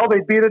exceptionally well,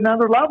 they'd be at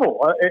another level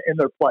in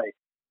their play.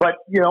 But,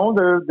 the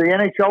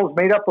NHL is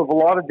made up of a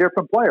lot of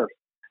different players.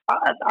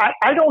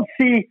 I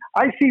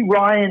see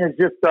Ryan as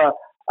just a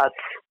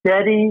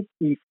steady,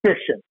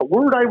 efficient. The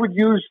word I would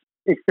use,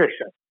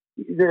 efficient.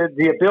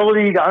 The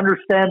ability to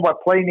understand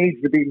what play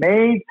needs to be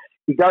made.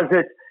 He does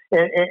it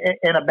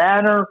in a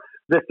manner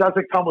that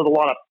doesn't come with a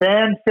lot of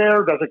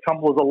fanfare, doesn't come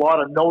with a lot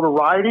of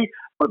notoriety.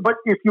 But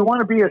if you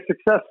want to be a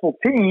successful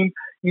team,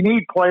 you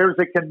need players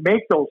that can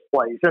make those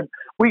plays. And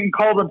we can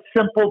call them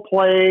simple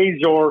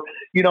plays or,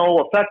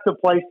 effective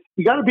plays.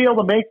 You got to be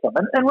able to make them.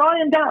 And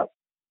Ryan does.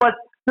 But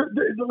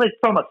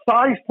from a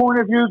size point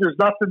of view, there's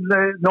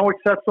no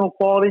exceptional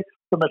quality.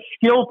 From a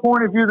skill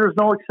point of view, there's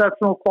no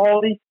exceptional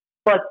quality.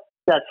 But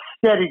that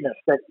steadiness,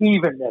 that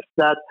evenness,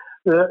 that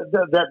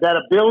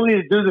ability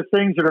to do the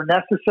things that are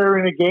necessary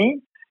in a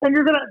game, and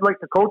you're gonna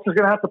the coach is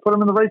gonna have to put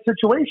him in the right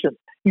situation.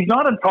 He's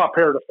not a top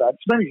pair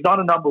defenseman. He's not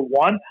a number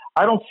one.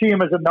 I don't see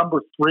him as a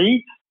number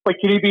 3. But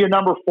can he be a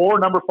number 4,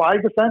 number 5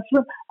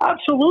 defenseman?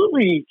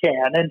 Absolutely he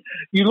can. And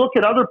you look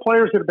at other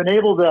players that have been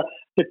able to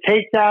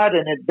take that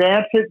and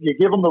advance it. You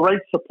give them the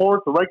right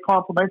support, the right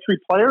complementary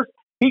players.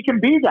 He can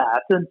be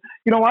that. And,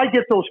 I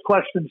get those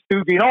questions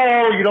too, being,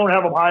 you don't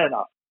have him high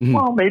enough. Mm-hmm.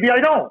 Well, maybe I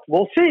don't.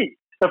 We'll see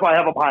if I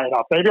have him high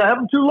enough. Maybe I have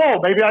him too low.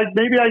 Maybe I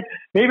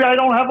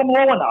don't have him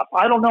low enough.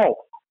 I don't know.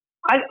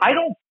 I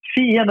don't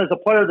see him as a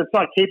player that's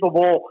not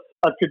capable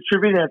of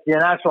contributing at the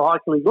National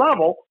Hockey League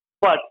level,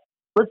 but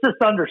let's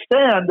just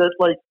understand that,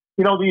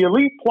 the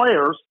elite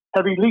players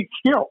have elite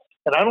skills,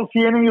 and I don't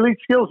see any elite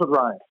skills with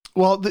Ryan.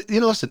 Well,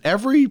 listen,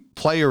 every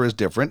player is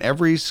different.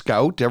 Every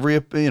scout,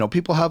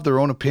 people have their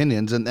own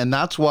opinions, and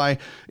that's why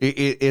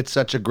it's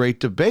such a great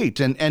debate.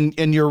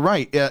 And you're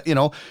right.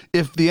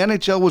 If the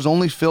NHL was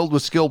only filled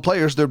with skilled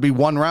players, there'd be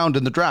one round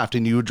in the draft,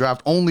 and you would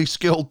draft only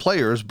skilled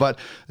players. But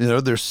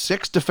there's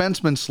 6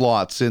 defenseman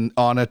slots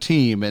on a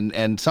team,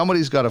 and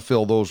somebody's got to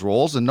fill those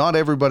roles, and not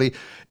everybody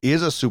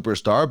is a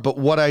superstar. But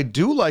what I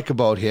do like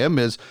about him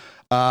is,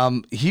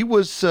 he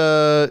was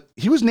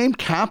named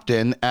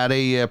captain at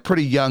a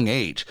pretty young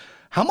age.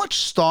 How much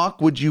stock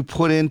would you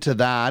put into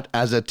that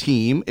as a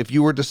team if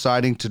you were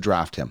deciding to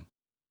draft him?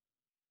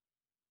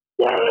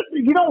 Yeah,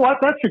 you know what?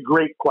 That's a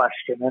great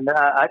question. And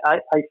I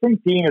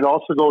think, Dean, it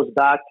also goes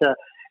back to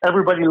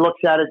everybody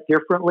looks at it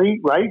differently,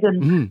 right?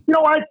 And,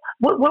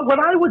 what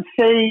I would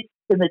say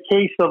in the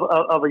case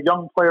of a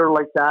young player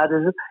like that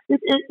is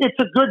it's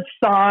a good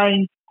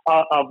sign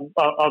of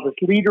his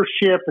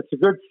leadership. It's a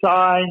good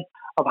sign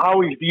of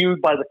how he's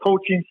viewed by the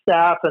coaching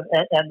staff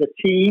and the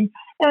team.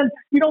 And,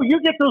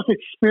 you get those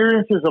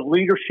experiences of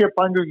leadership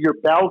under your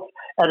belt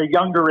at a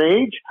younger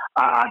age.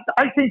 I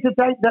think that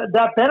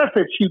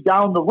benefits you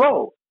down the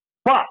road.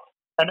 But,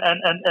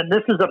 and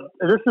this is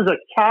a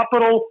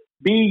capital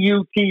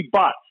B-U-T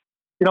but.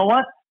 You know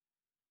what?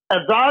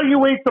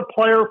 Evaluate the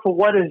player for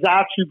what his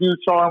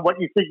attributes are and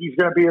what you think he's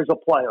going to be as a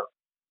player.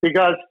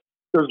 Because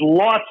there's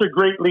lots of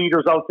great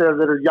leaders out there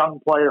that are young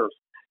players.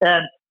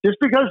 And just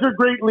because they're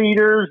great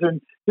leaders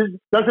and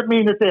doesn't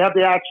mean that they have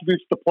the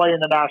attributes to play in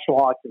the National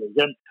Hockey League.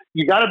 And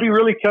you got to be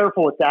really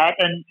careful with that.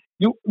 And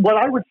what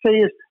I would say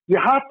is you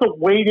have to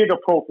weight it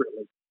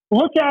appropriately.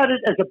 Look at it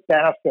as a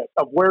benefit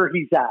of where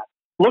he's at.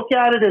 Look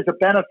at it as a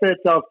benefit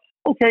of,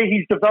 okay,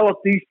 he's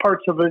developed these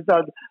parts of his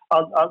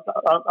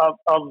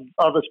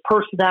of his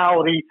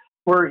personality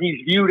where he's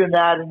viewed in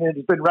that and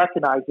has been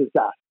recognized as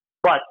that.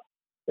 But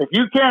if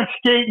you can't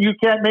skate, you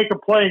can't make a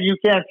play, and you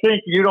can't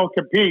think, you don't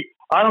compete.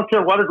 I don't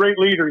care what a great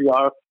leader you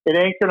are. It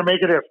ain't going to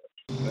make a difference.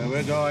 Where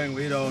we're going,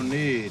 we don't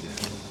need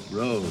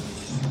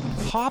roads.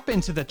 Hop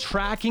into the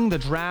Tracking the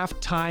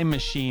Draft time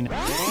machine.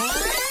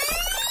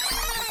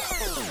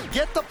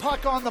 Get the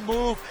puck on the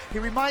move. He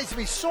reminds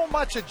me so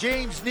much of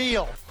James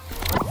Neal.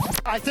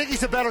 I think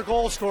he's a better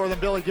goal scorer than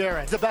Billy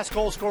Guerin. He's the best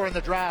goal scorer in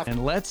the draft.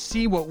 And let's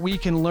see what we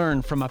can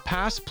learn from a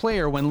past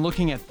player when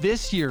looking at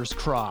this year's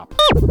crop.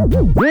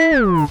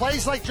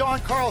 Plays like John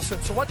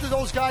Carlson. So what do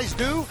those guys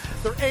do?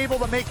 They're able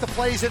to make the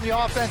plays in the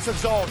offensive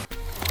zone.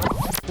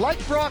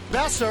 Like Brock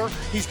Besser,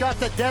 he's got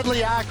the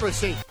deadly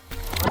accuracy.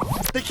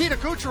 Nikita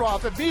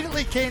Kucherov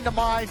immediately came to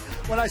mind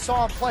when I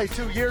saw him play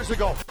 2 years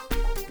ago.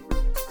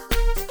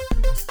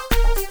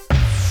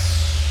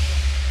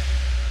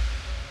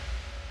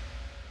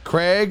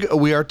 Craig,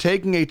 we are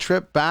taking a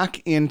trip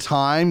back in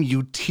time.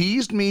 You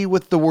teased me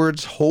with the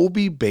words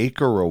Hobey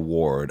Baker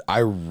Award. I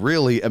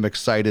really am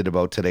excited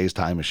about today's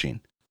time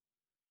machine.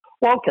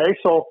 Well, okay,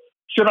 so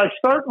should I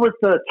start with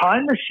the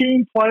time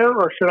machine player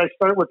or should I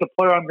start with the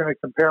player I'm going to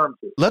compare him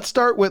to? Let's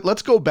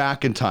go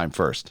back in time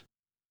first.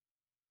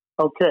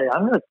 Okay,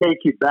 I'm going to take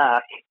you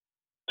back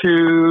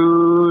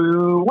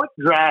to, what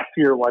draft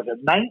year was it?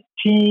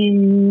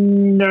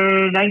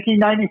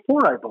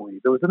 1994, I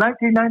believe. It was the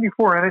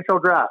 1994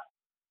 NHL draft.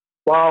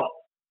 Well,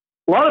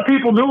 a lot of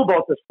people knew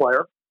about this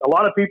player. A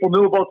lot of people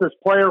knew about this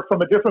player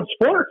from a different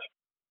sport.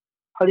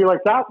 How do you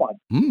like that one?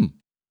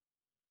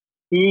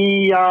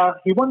 He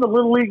won the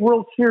Little League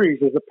World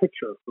Series as a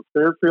pitcher for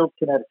Fairfield,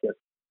 Connecticut.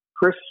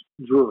 Chris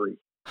Drury.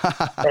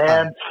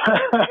 And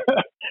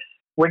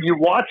when you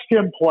watched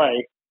him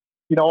play,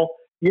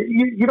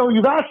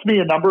 you've asked me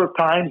a number of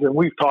times, and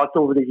we've talked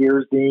over the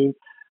years, Dean,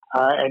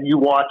 and you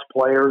watch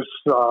players,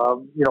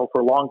 for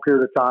a long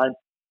period of time.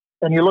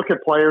 And you look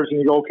at players and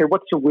you go, okay,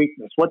 what's your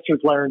weakness? What's your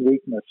glaring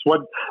weakness?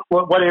 What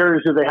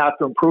areas do they have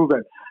to improve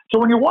in? So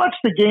when you watch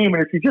the game,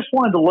 and if you just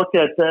wanted to look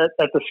at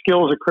the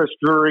skills of Chris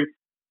Drury,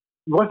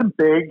 he wasn't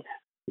big.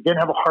 He didn't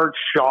have a hard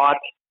shot.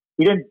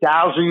 He didn't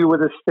dazzle you with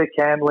his stick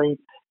handling.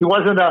 He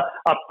wasn't a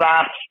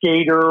fast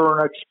skater or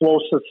an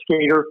explosive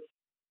skater.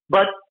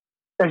 But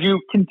as you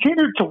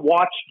continued to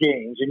watch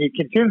games and you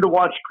continued to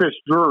watch Chris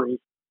Drury,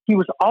 he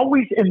was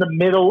always in the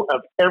middle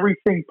of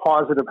everything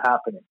positive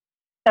happening.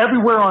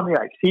 Everywhere on the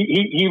ice,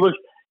 he was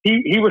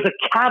a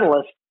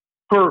catalyst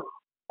for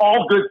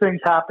all good things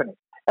happening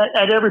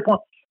at every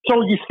point.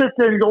 So you sit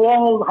there and you go,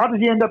 "Oh, how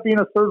did he end up being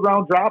a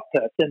third-round draft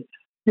pick?" And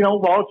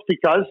it's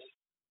because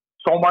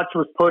so much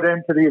was put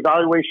into the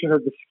evaluation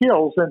of the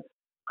skills. And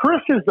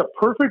Chris is the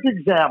perfect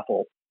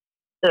example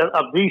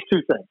of these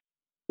two things: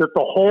 that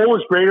the whole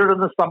is greater than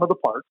the sum of the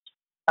parts.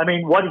 I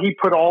mean, what he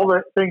put all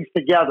the things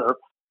together.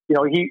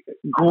 He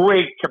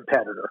great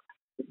competitor.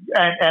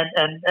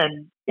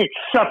 And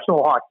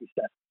exceptional hockey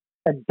sense,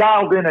 and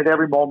dialed in at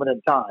every moment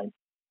in time.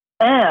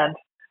 And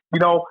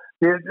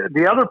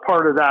the other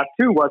part of that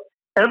too was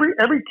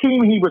every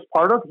team he was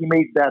part of, he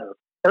made better.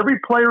 Every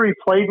player he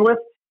played with,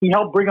 he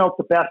helped bring out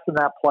the best in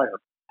that player.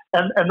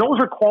 And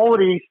those are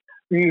qualities.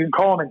 You can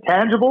call them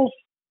intangibles,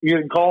 you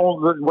can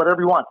call them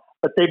whatever you want,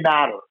 but they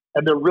matter,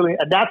 and they're really.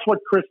 And that's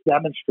what Chris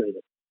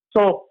demonstrated.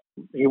 So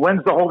he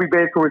wins the Hobey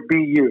Baker with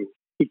BU.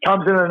 He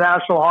comes into the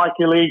National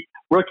Hockey League,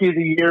 Rookie of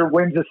the Year,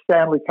 wins the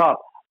Stanley Cup.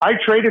 I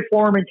traded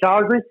for him in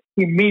Calgary.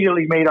 He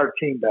immediately made our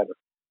team better.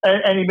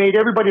 And he made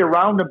everybody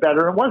around him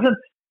better. It wasn't,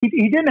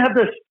 he didn't have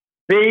this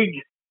big,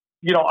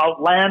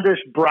 outlandish,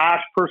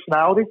 brash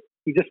personality.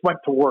 He just went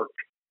to work,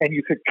 and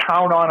you could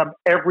count on him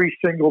every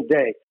single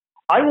day.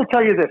 I will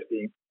tell you this,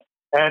 Dean,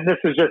 and this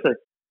is just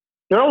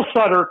Daryl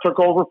Sutter took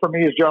over for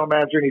me as general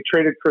manager, and he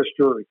traded Chris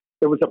Drury.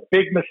 It was a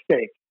big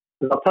mistake.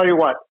 And I'll tell you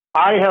what,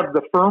 I have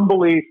the firm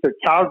belief that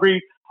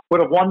Calgary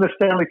would have won the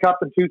Stanley Cup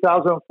in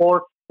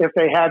 2004 if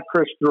they had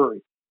Chris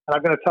Drury. And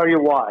I'm going to tell you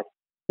why.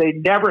 They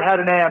never had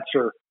an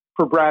answer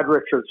for Brad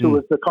Richards, who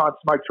was the Conn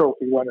Smythe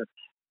Trophy winner.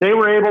 They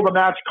were able to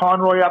match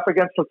Conroy up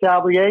against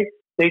LeCavalier.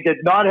 They did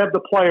not have the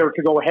player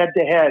to go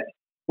head-to-head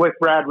with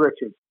Brad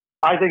Richards.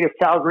 I think if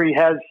Calgary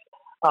has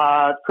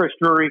Chris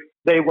Drury,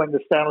 they win the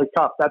Stanley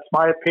Cup. That's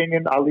my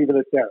opinion. I'll leave it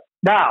at there.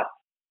 Now,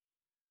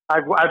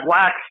 I've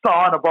waxed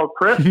on about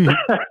Chris.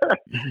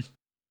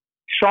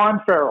 Sean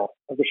Farrell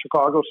of the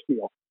Chicago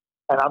Steel.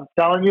 And I'm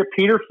telling you,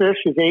 Peter Fish,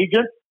 his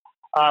agent,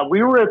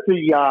 we were at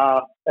the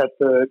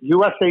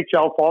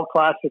USHL Fall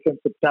Classic in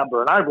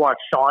September, and I've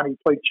watched Sean. He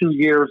played 2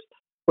 years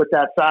with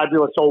that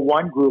fabulous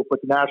 01 group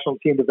with the National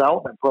Team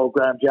Development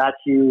Program, Jack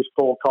Hughes,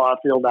 Cole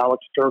Caulfield,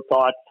 Alex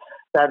Turcotte,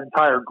 that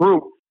entire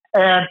group.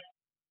 And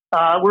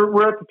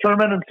we're at the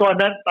tournament, and so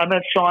I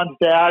met Sean's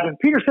dad, and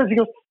Peter says, he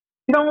goes,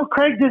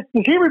 Craig, does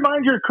he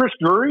remind you of Chris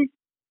Drury?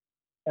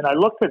 And I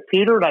looked at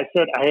Peter and I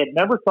said, I had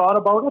never thought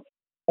about it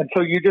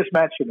until you just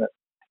mentioned it.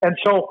 And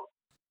so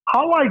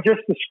how I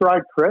just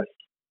described Chris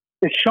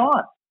is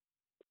Sean.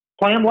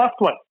 Play him left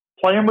wing,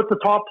 play him with the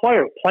top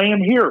player, play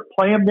him here,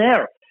 play him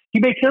there. He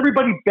makes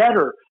everybody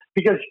better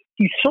because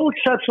he's so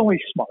exceptionally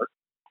smart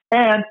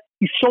and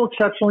he's so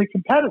exceptionally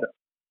competitive.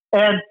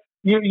 And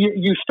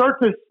you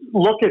start to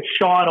look at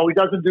Sean, he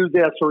doesn't do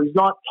this, or he's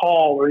not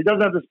tall, or he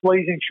doesn't have this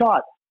blazing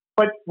shot.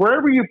 But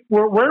wherever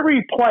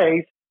he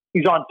plays,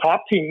 he's on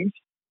top teams.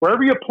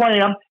 Wherever you play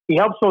him, he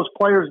helps those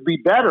players be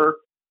better.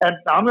 And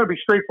I'm going to be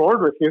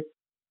straightforward with you.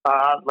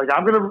 I'm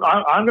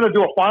going to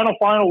do a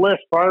final list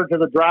prior to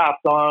the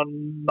draft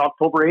on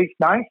October 8th,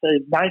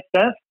 9th,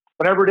 10th,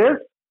 whatever it is.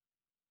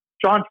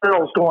 Sean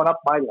Farrell is going up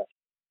my list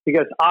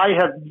because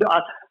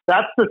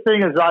that's the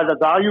thing is I've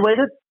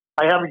evaluated.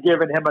 I haven't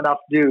given him enough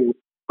due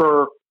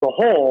for the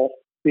whole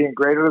being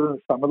greater than the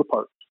sum of the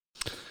parts.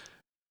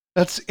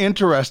 That's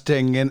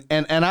interesting, and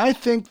I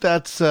think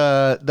that's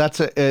there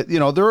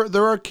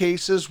are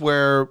cases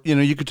where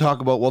you could talk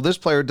about, well, this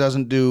player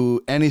doesn't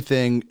do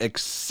anything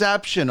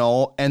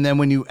exceptional, and then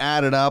when you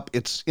add it up,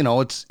 it's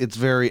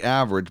very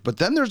average. But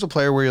then there's a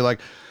player where you're like,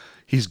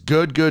 he's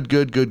good,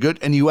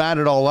 and you add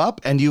it all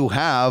up, and you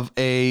have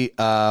a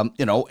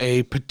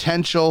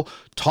potential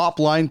top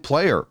line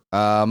player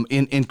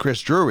in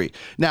Chris Drury.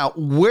 Now,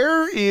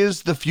 where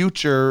is the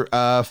future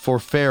for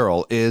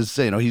Farrell?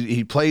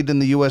 He played in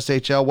the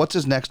USHL. What's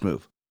his next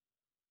move?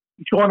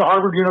 He's going to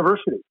Harvard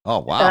University. Oh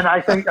wow! And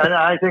I think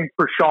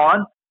for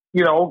Sean,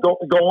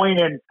 going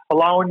and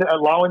allowing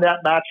that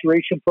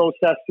maturation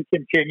process to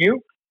continue,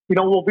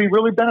 will be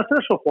really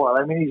beneficial for him.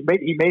 I mean,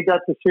 he made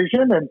that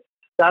decision, and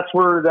that's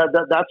where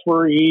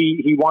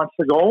he wants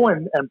to go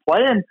and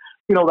play, and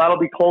that'll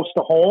be close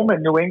to home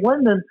in New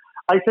England, and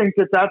I think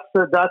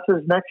that's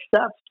his next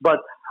steps. But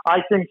I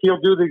think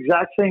he'll do the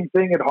exact same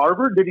thing at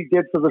Harvard that he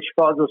did for the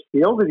Chicago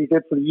Steel, that he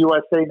did for the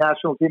USA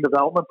National Team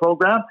Development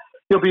Program.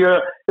 He'll be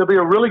a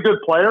really good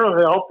player.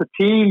 He'll help the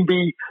team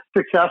be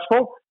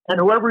successful,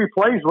 and whoever he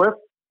plays with,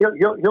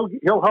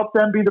 he'll help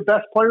them be the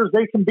best players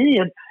they can be.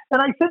 And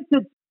I think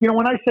that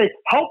when I say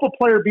help a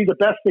player be the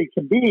best they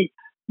can be,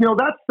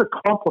 that's the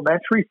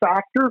complementary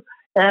factor.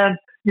 And,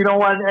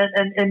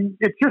 and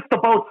it's just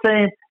about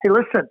saying, hey,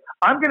 listen,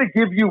 I'm going to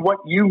give you what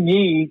you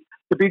need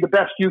to be the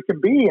best you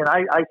can be. And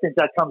I think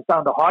that comes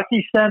down to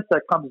hockey sense.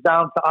 That comes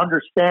down to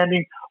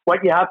understanding what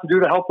you have to do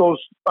to help those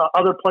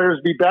other players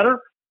be better.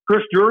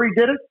 Chris Drury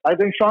did it. I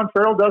think Sean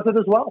Farrell does it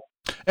as well.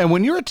 And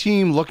when you're a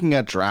team looking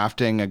at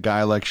drafting a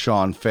guy like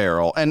Sean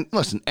Farrell, and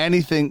listen,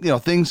 anything,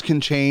 things can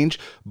change,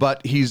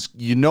 but he's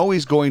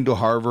going to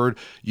Harvard.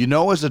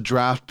 As a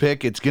draft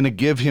pick, it's going to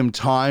give him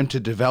time to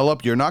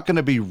develop. You're not going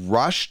to be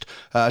rushed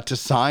to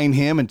sign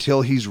him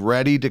until he's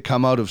ready to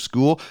come out of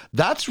school.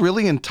 That's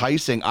really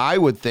enticing, I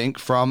would think,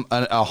 from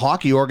a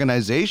hockey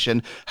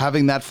organization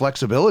having that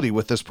flexibility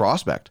with this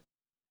prospect.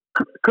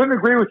 Couldn't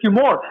agree with you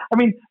more. I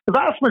mean, the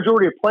vast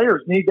majority of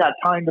players need that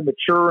time to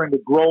mature and to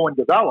grow and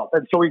develop,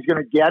 and so he's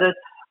going to get it.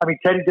 I mean,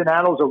 Teddy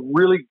Donato is a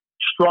really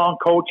strong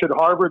coach at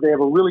Harvard. They have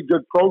a really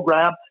good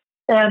program,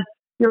 and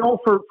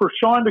for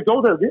Sean to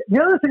go there.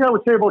 The other thing I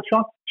would say about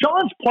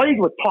Sean's played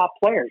with top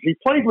players. He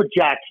played with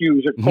Jack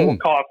Hughes and Cole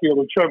Caulfield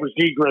and Trevor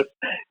Zegras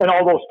and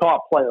all those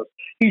top players.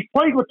 He's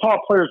played with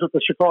top players with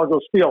the Chicago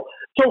Steel.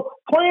 So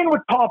playing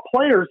with top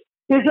players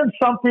isn't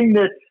something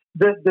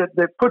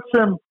that puts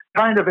him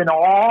kind of in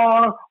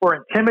awe or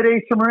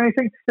intimidates him or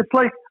anything. It's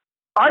like,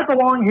 I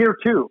belong here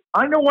too.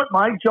 I know what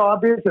my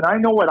job is and I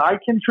know what I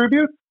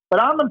contribute.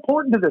 but I'm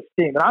important to this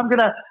team, and I'm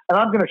gonna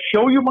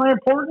show you my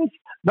importance,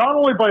 not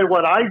only by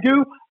what I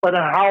do, but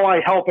in how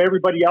I help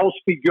everybody else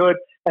be good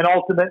and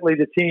ultimately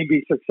the team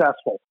be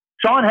successful.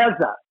 Sean has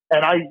that,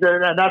 and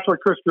that's what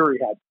Chris Drury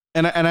had.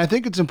 And I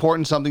think it's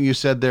important, something you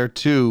said there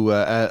too,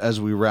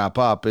 as we wrap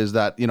up, is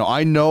that,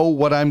 I know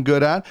what I'm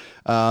good at.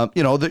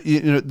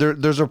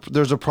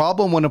 There's a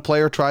problem when a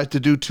player tries to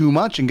do too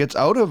much and gets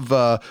out of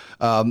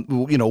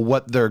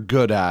what they're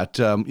good at.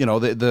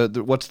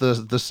 What's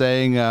the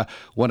saying?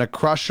 When a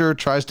crusher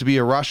tries to be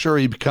a rusher,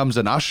 he becomes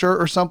an usher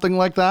or something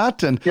like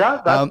that. And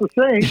yeah, that's the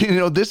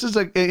saying. This is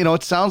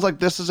it sounds like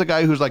this is a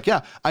guy who's like,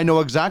 yeah, I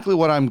know exactly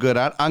what I'm good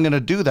at. I'm going to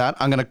do that.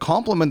 I'm going to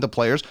compliment the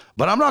players,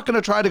 but I'm not going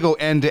to try to go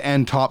end to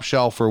end top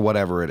shelf or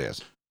whatever it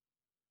is.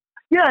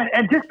 Yeah,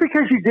 and just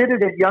because you did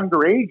it at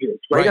younger ages,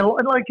 right? And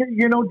like,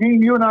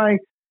 Dean, you and I,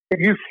 if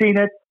you've seen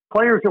it,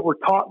 players that were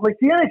taught, like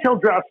the NHL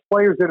drafts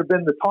players that have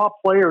been the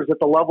top players at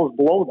the levels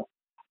below them.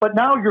 But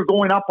now you're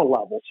going up a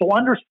level. So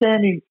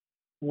understanding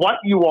what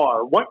you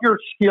are, what your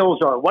skills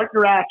are, what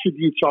your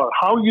attributes are,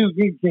 how you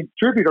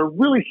contribute are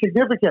really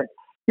significant.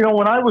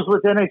 When I was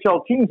with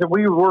NHL teams and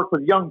we would work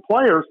with young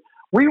players,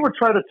 we would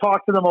try to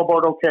talk to them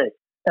about,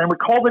 and we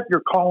called it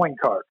your calling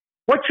card.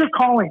 What's your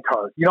calling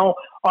card?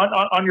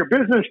 On your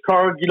business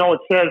card, it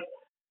says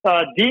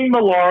Dean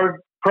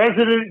Millard,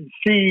 President and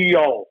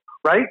CEO,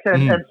 right?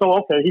 And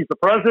so, he's the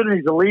president,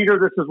 he's a leader,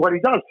 this is what he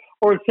does.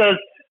 Or it says,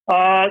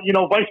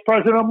 Vice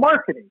President of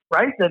Marketing,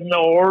 right?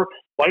 Or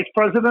Vice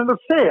President of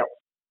Sales.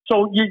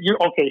 So,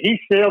 he's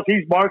sales,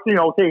 he's marketing,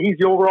 he's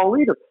the overall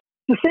leader.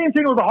 The same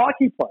thing with a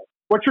hockey player.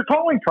 What's your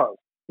calling card?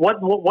 What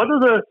are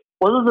the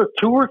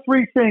 2 or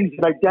 3 things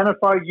that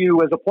identify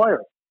you as a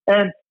player?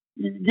 And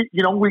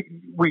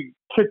we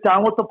sit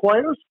down with the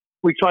players.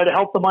 We try to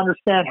help them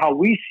understand how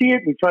we see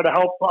it. We try to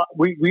help.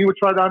 We would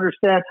try to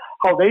understand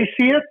how they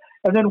see it,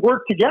 and then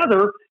work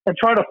together and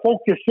try to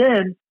focus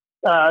in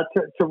to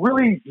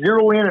really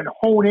zero in and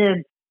hone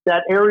in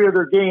that area of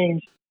their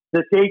games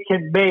that they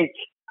can make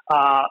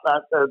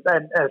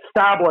and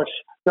establish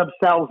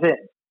themselves in.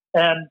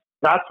 And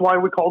that's why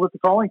we called it the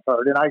calling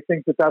card. And I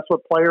think that that's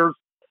what players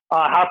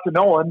have to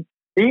know. And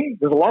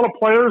there's a lot of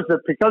players that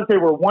because they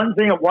were one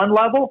thing at one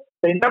level,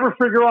 they never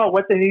figure out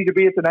what they need to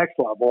be at the next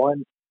level.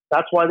 And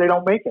that's why they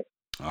don't make it.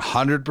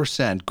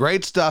 100%.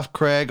 Great stuff,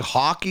 Craig.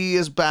 Hockey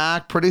is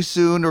back pretty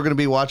soon. We're going to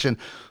be watching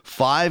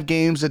 5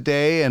 games a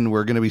day, and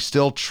we're going to be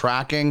still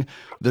tracking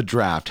the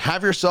draft.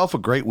 Have yourself a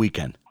great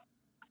weekend.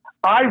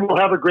 I will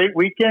have a great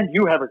weekend.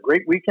 You have a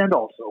great weekend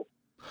also.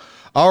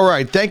 All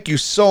right. Thank you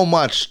so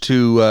much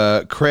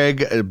to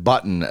Craig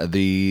Button,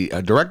 the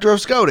Director of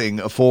Scouting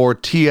for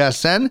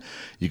TSN.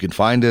 You can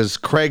find his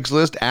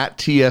Craigslist at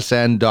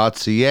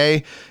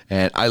tsn.ca.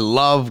 And I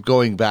love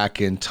going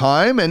back in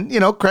time. And,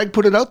 Craig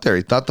put it out there.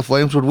 He thought the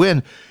Flames would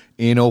win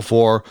in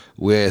 2004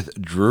 with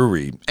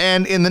Drury.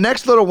 And in the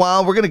next little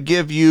while, we're going to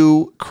give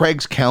you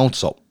Craig's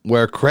counsel,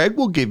 where Craig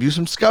will give you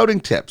some scouting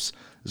tips.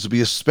 This will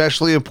be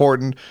especially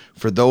important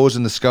for those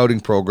in the scouting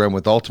program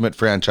with Ultimate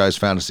Franchise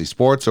Fantasy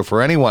Sports. So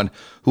for anyone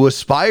who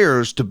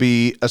aspires to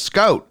be a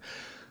scout,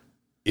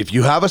 if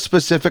you have a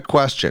specific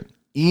question,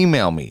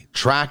 email me,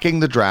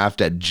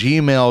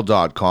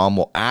 trackingthedraft@gmail.com.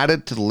 We'll add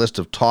it to the list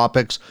of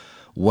topics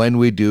when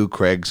we do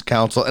Craig's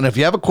counsel. And if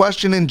you have a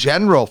question in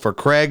general for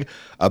Craig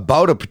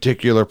about a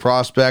particular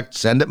prospect,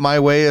 send it my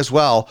way as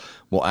well.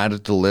 We'll add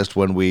it to the list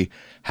when we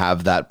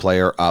have that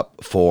player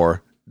up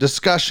for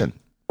discussion.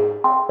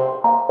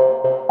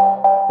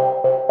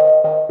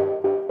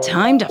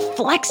 Time to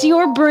flex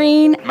your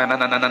brain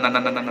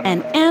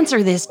and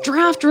answer this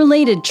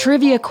draft-related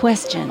trivia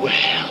question.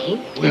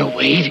 Well, we're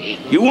waiting.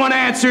 You want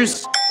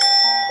answers?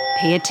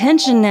 Pay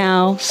attention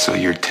now. So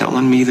you're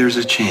telling me there's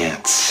a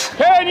chance?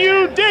 Can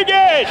you dig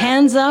it?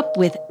 Hands up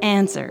with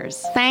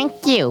answers.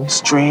 Thank you.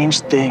 Strange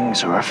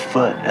things are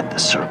afoot at the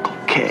Circle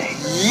K.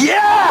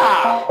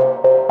 Yeah!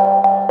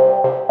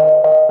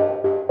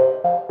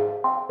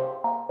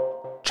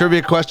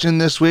 Trivia question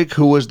this week.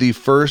 Who was the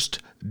first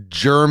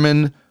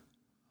German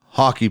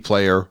hockey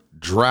player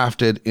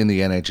drafted in the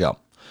NHL?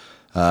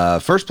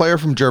 First player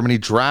from Germany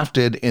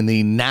drafted in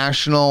the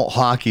National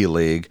Hockey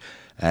League.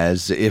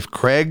 As if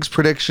Craig's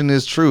prediction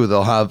is true,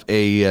 they'll have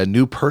a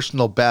new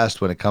personal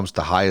best when it comes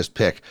to highest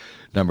pick,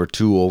 number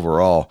 2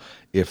 overall,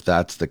 if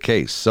that's the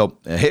case. So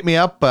hit me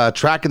up,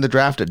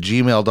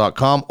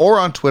 trackingthedraft@gmail.com or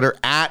on Twitter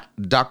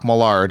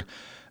 @DuckMillard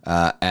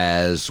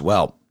as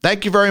well.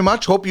 Thank you very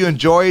much. Hope you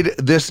enjoyed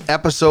this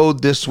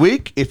episode this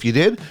week. If you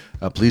did,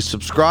 please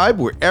subscribe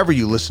wherever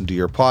you listen to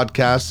your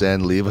podcasts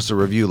and leave us a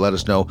review. Let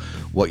us know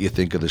what you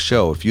think of the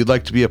show. If you'd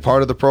like to be a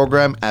part of the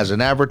program as an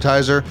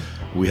advertiser,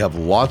 we have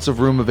lots of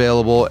room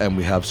available and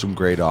we have some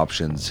great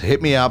options. Hit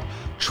me up,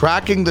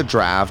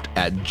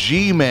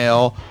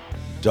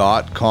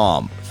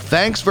 trackingthedraft@gmail.com.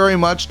 Thanks very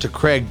much to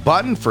Craig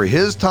Button for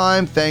his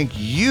time. Thank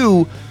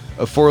you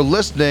for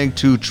listening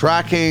to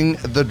Tracking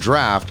the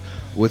Draft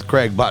with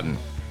Craig Button.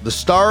 The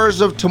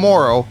stars of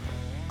tomorrow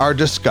are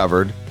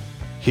discovered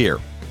here.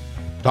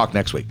 Talk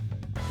next week.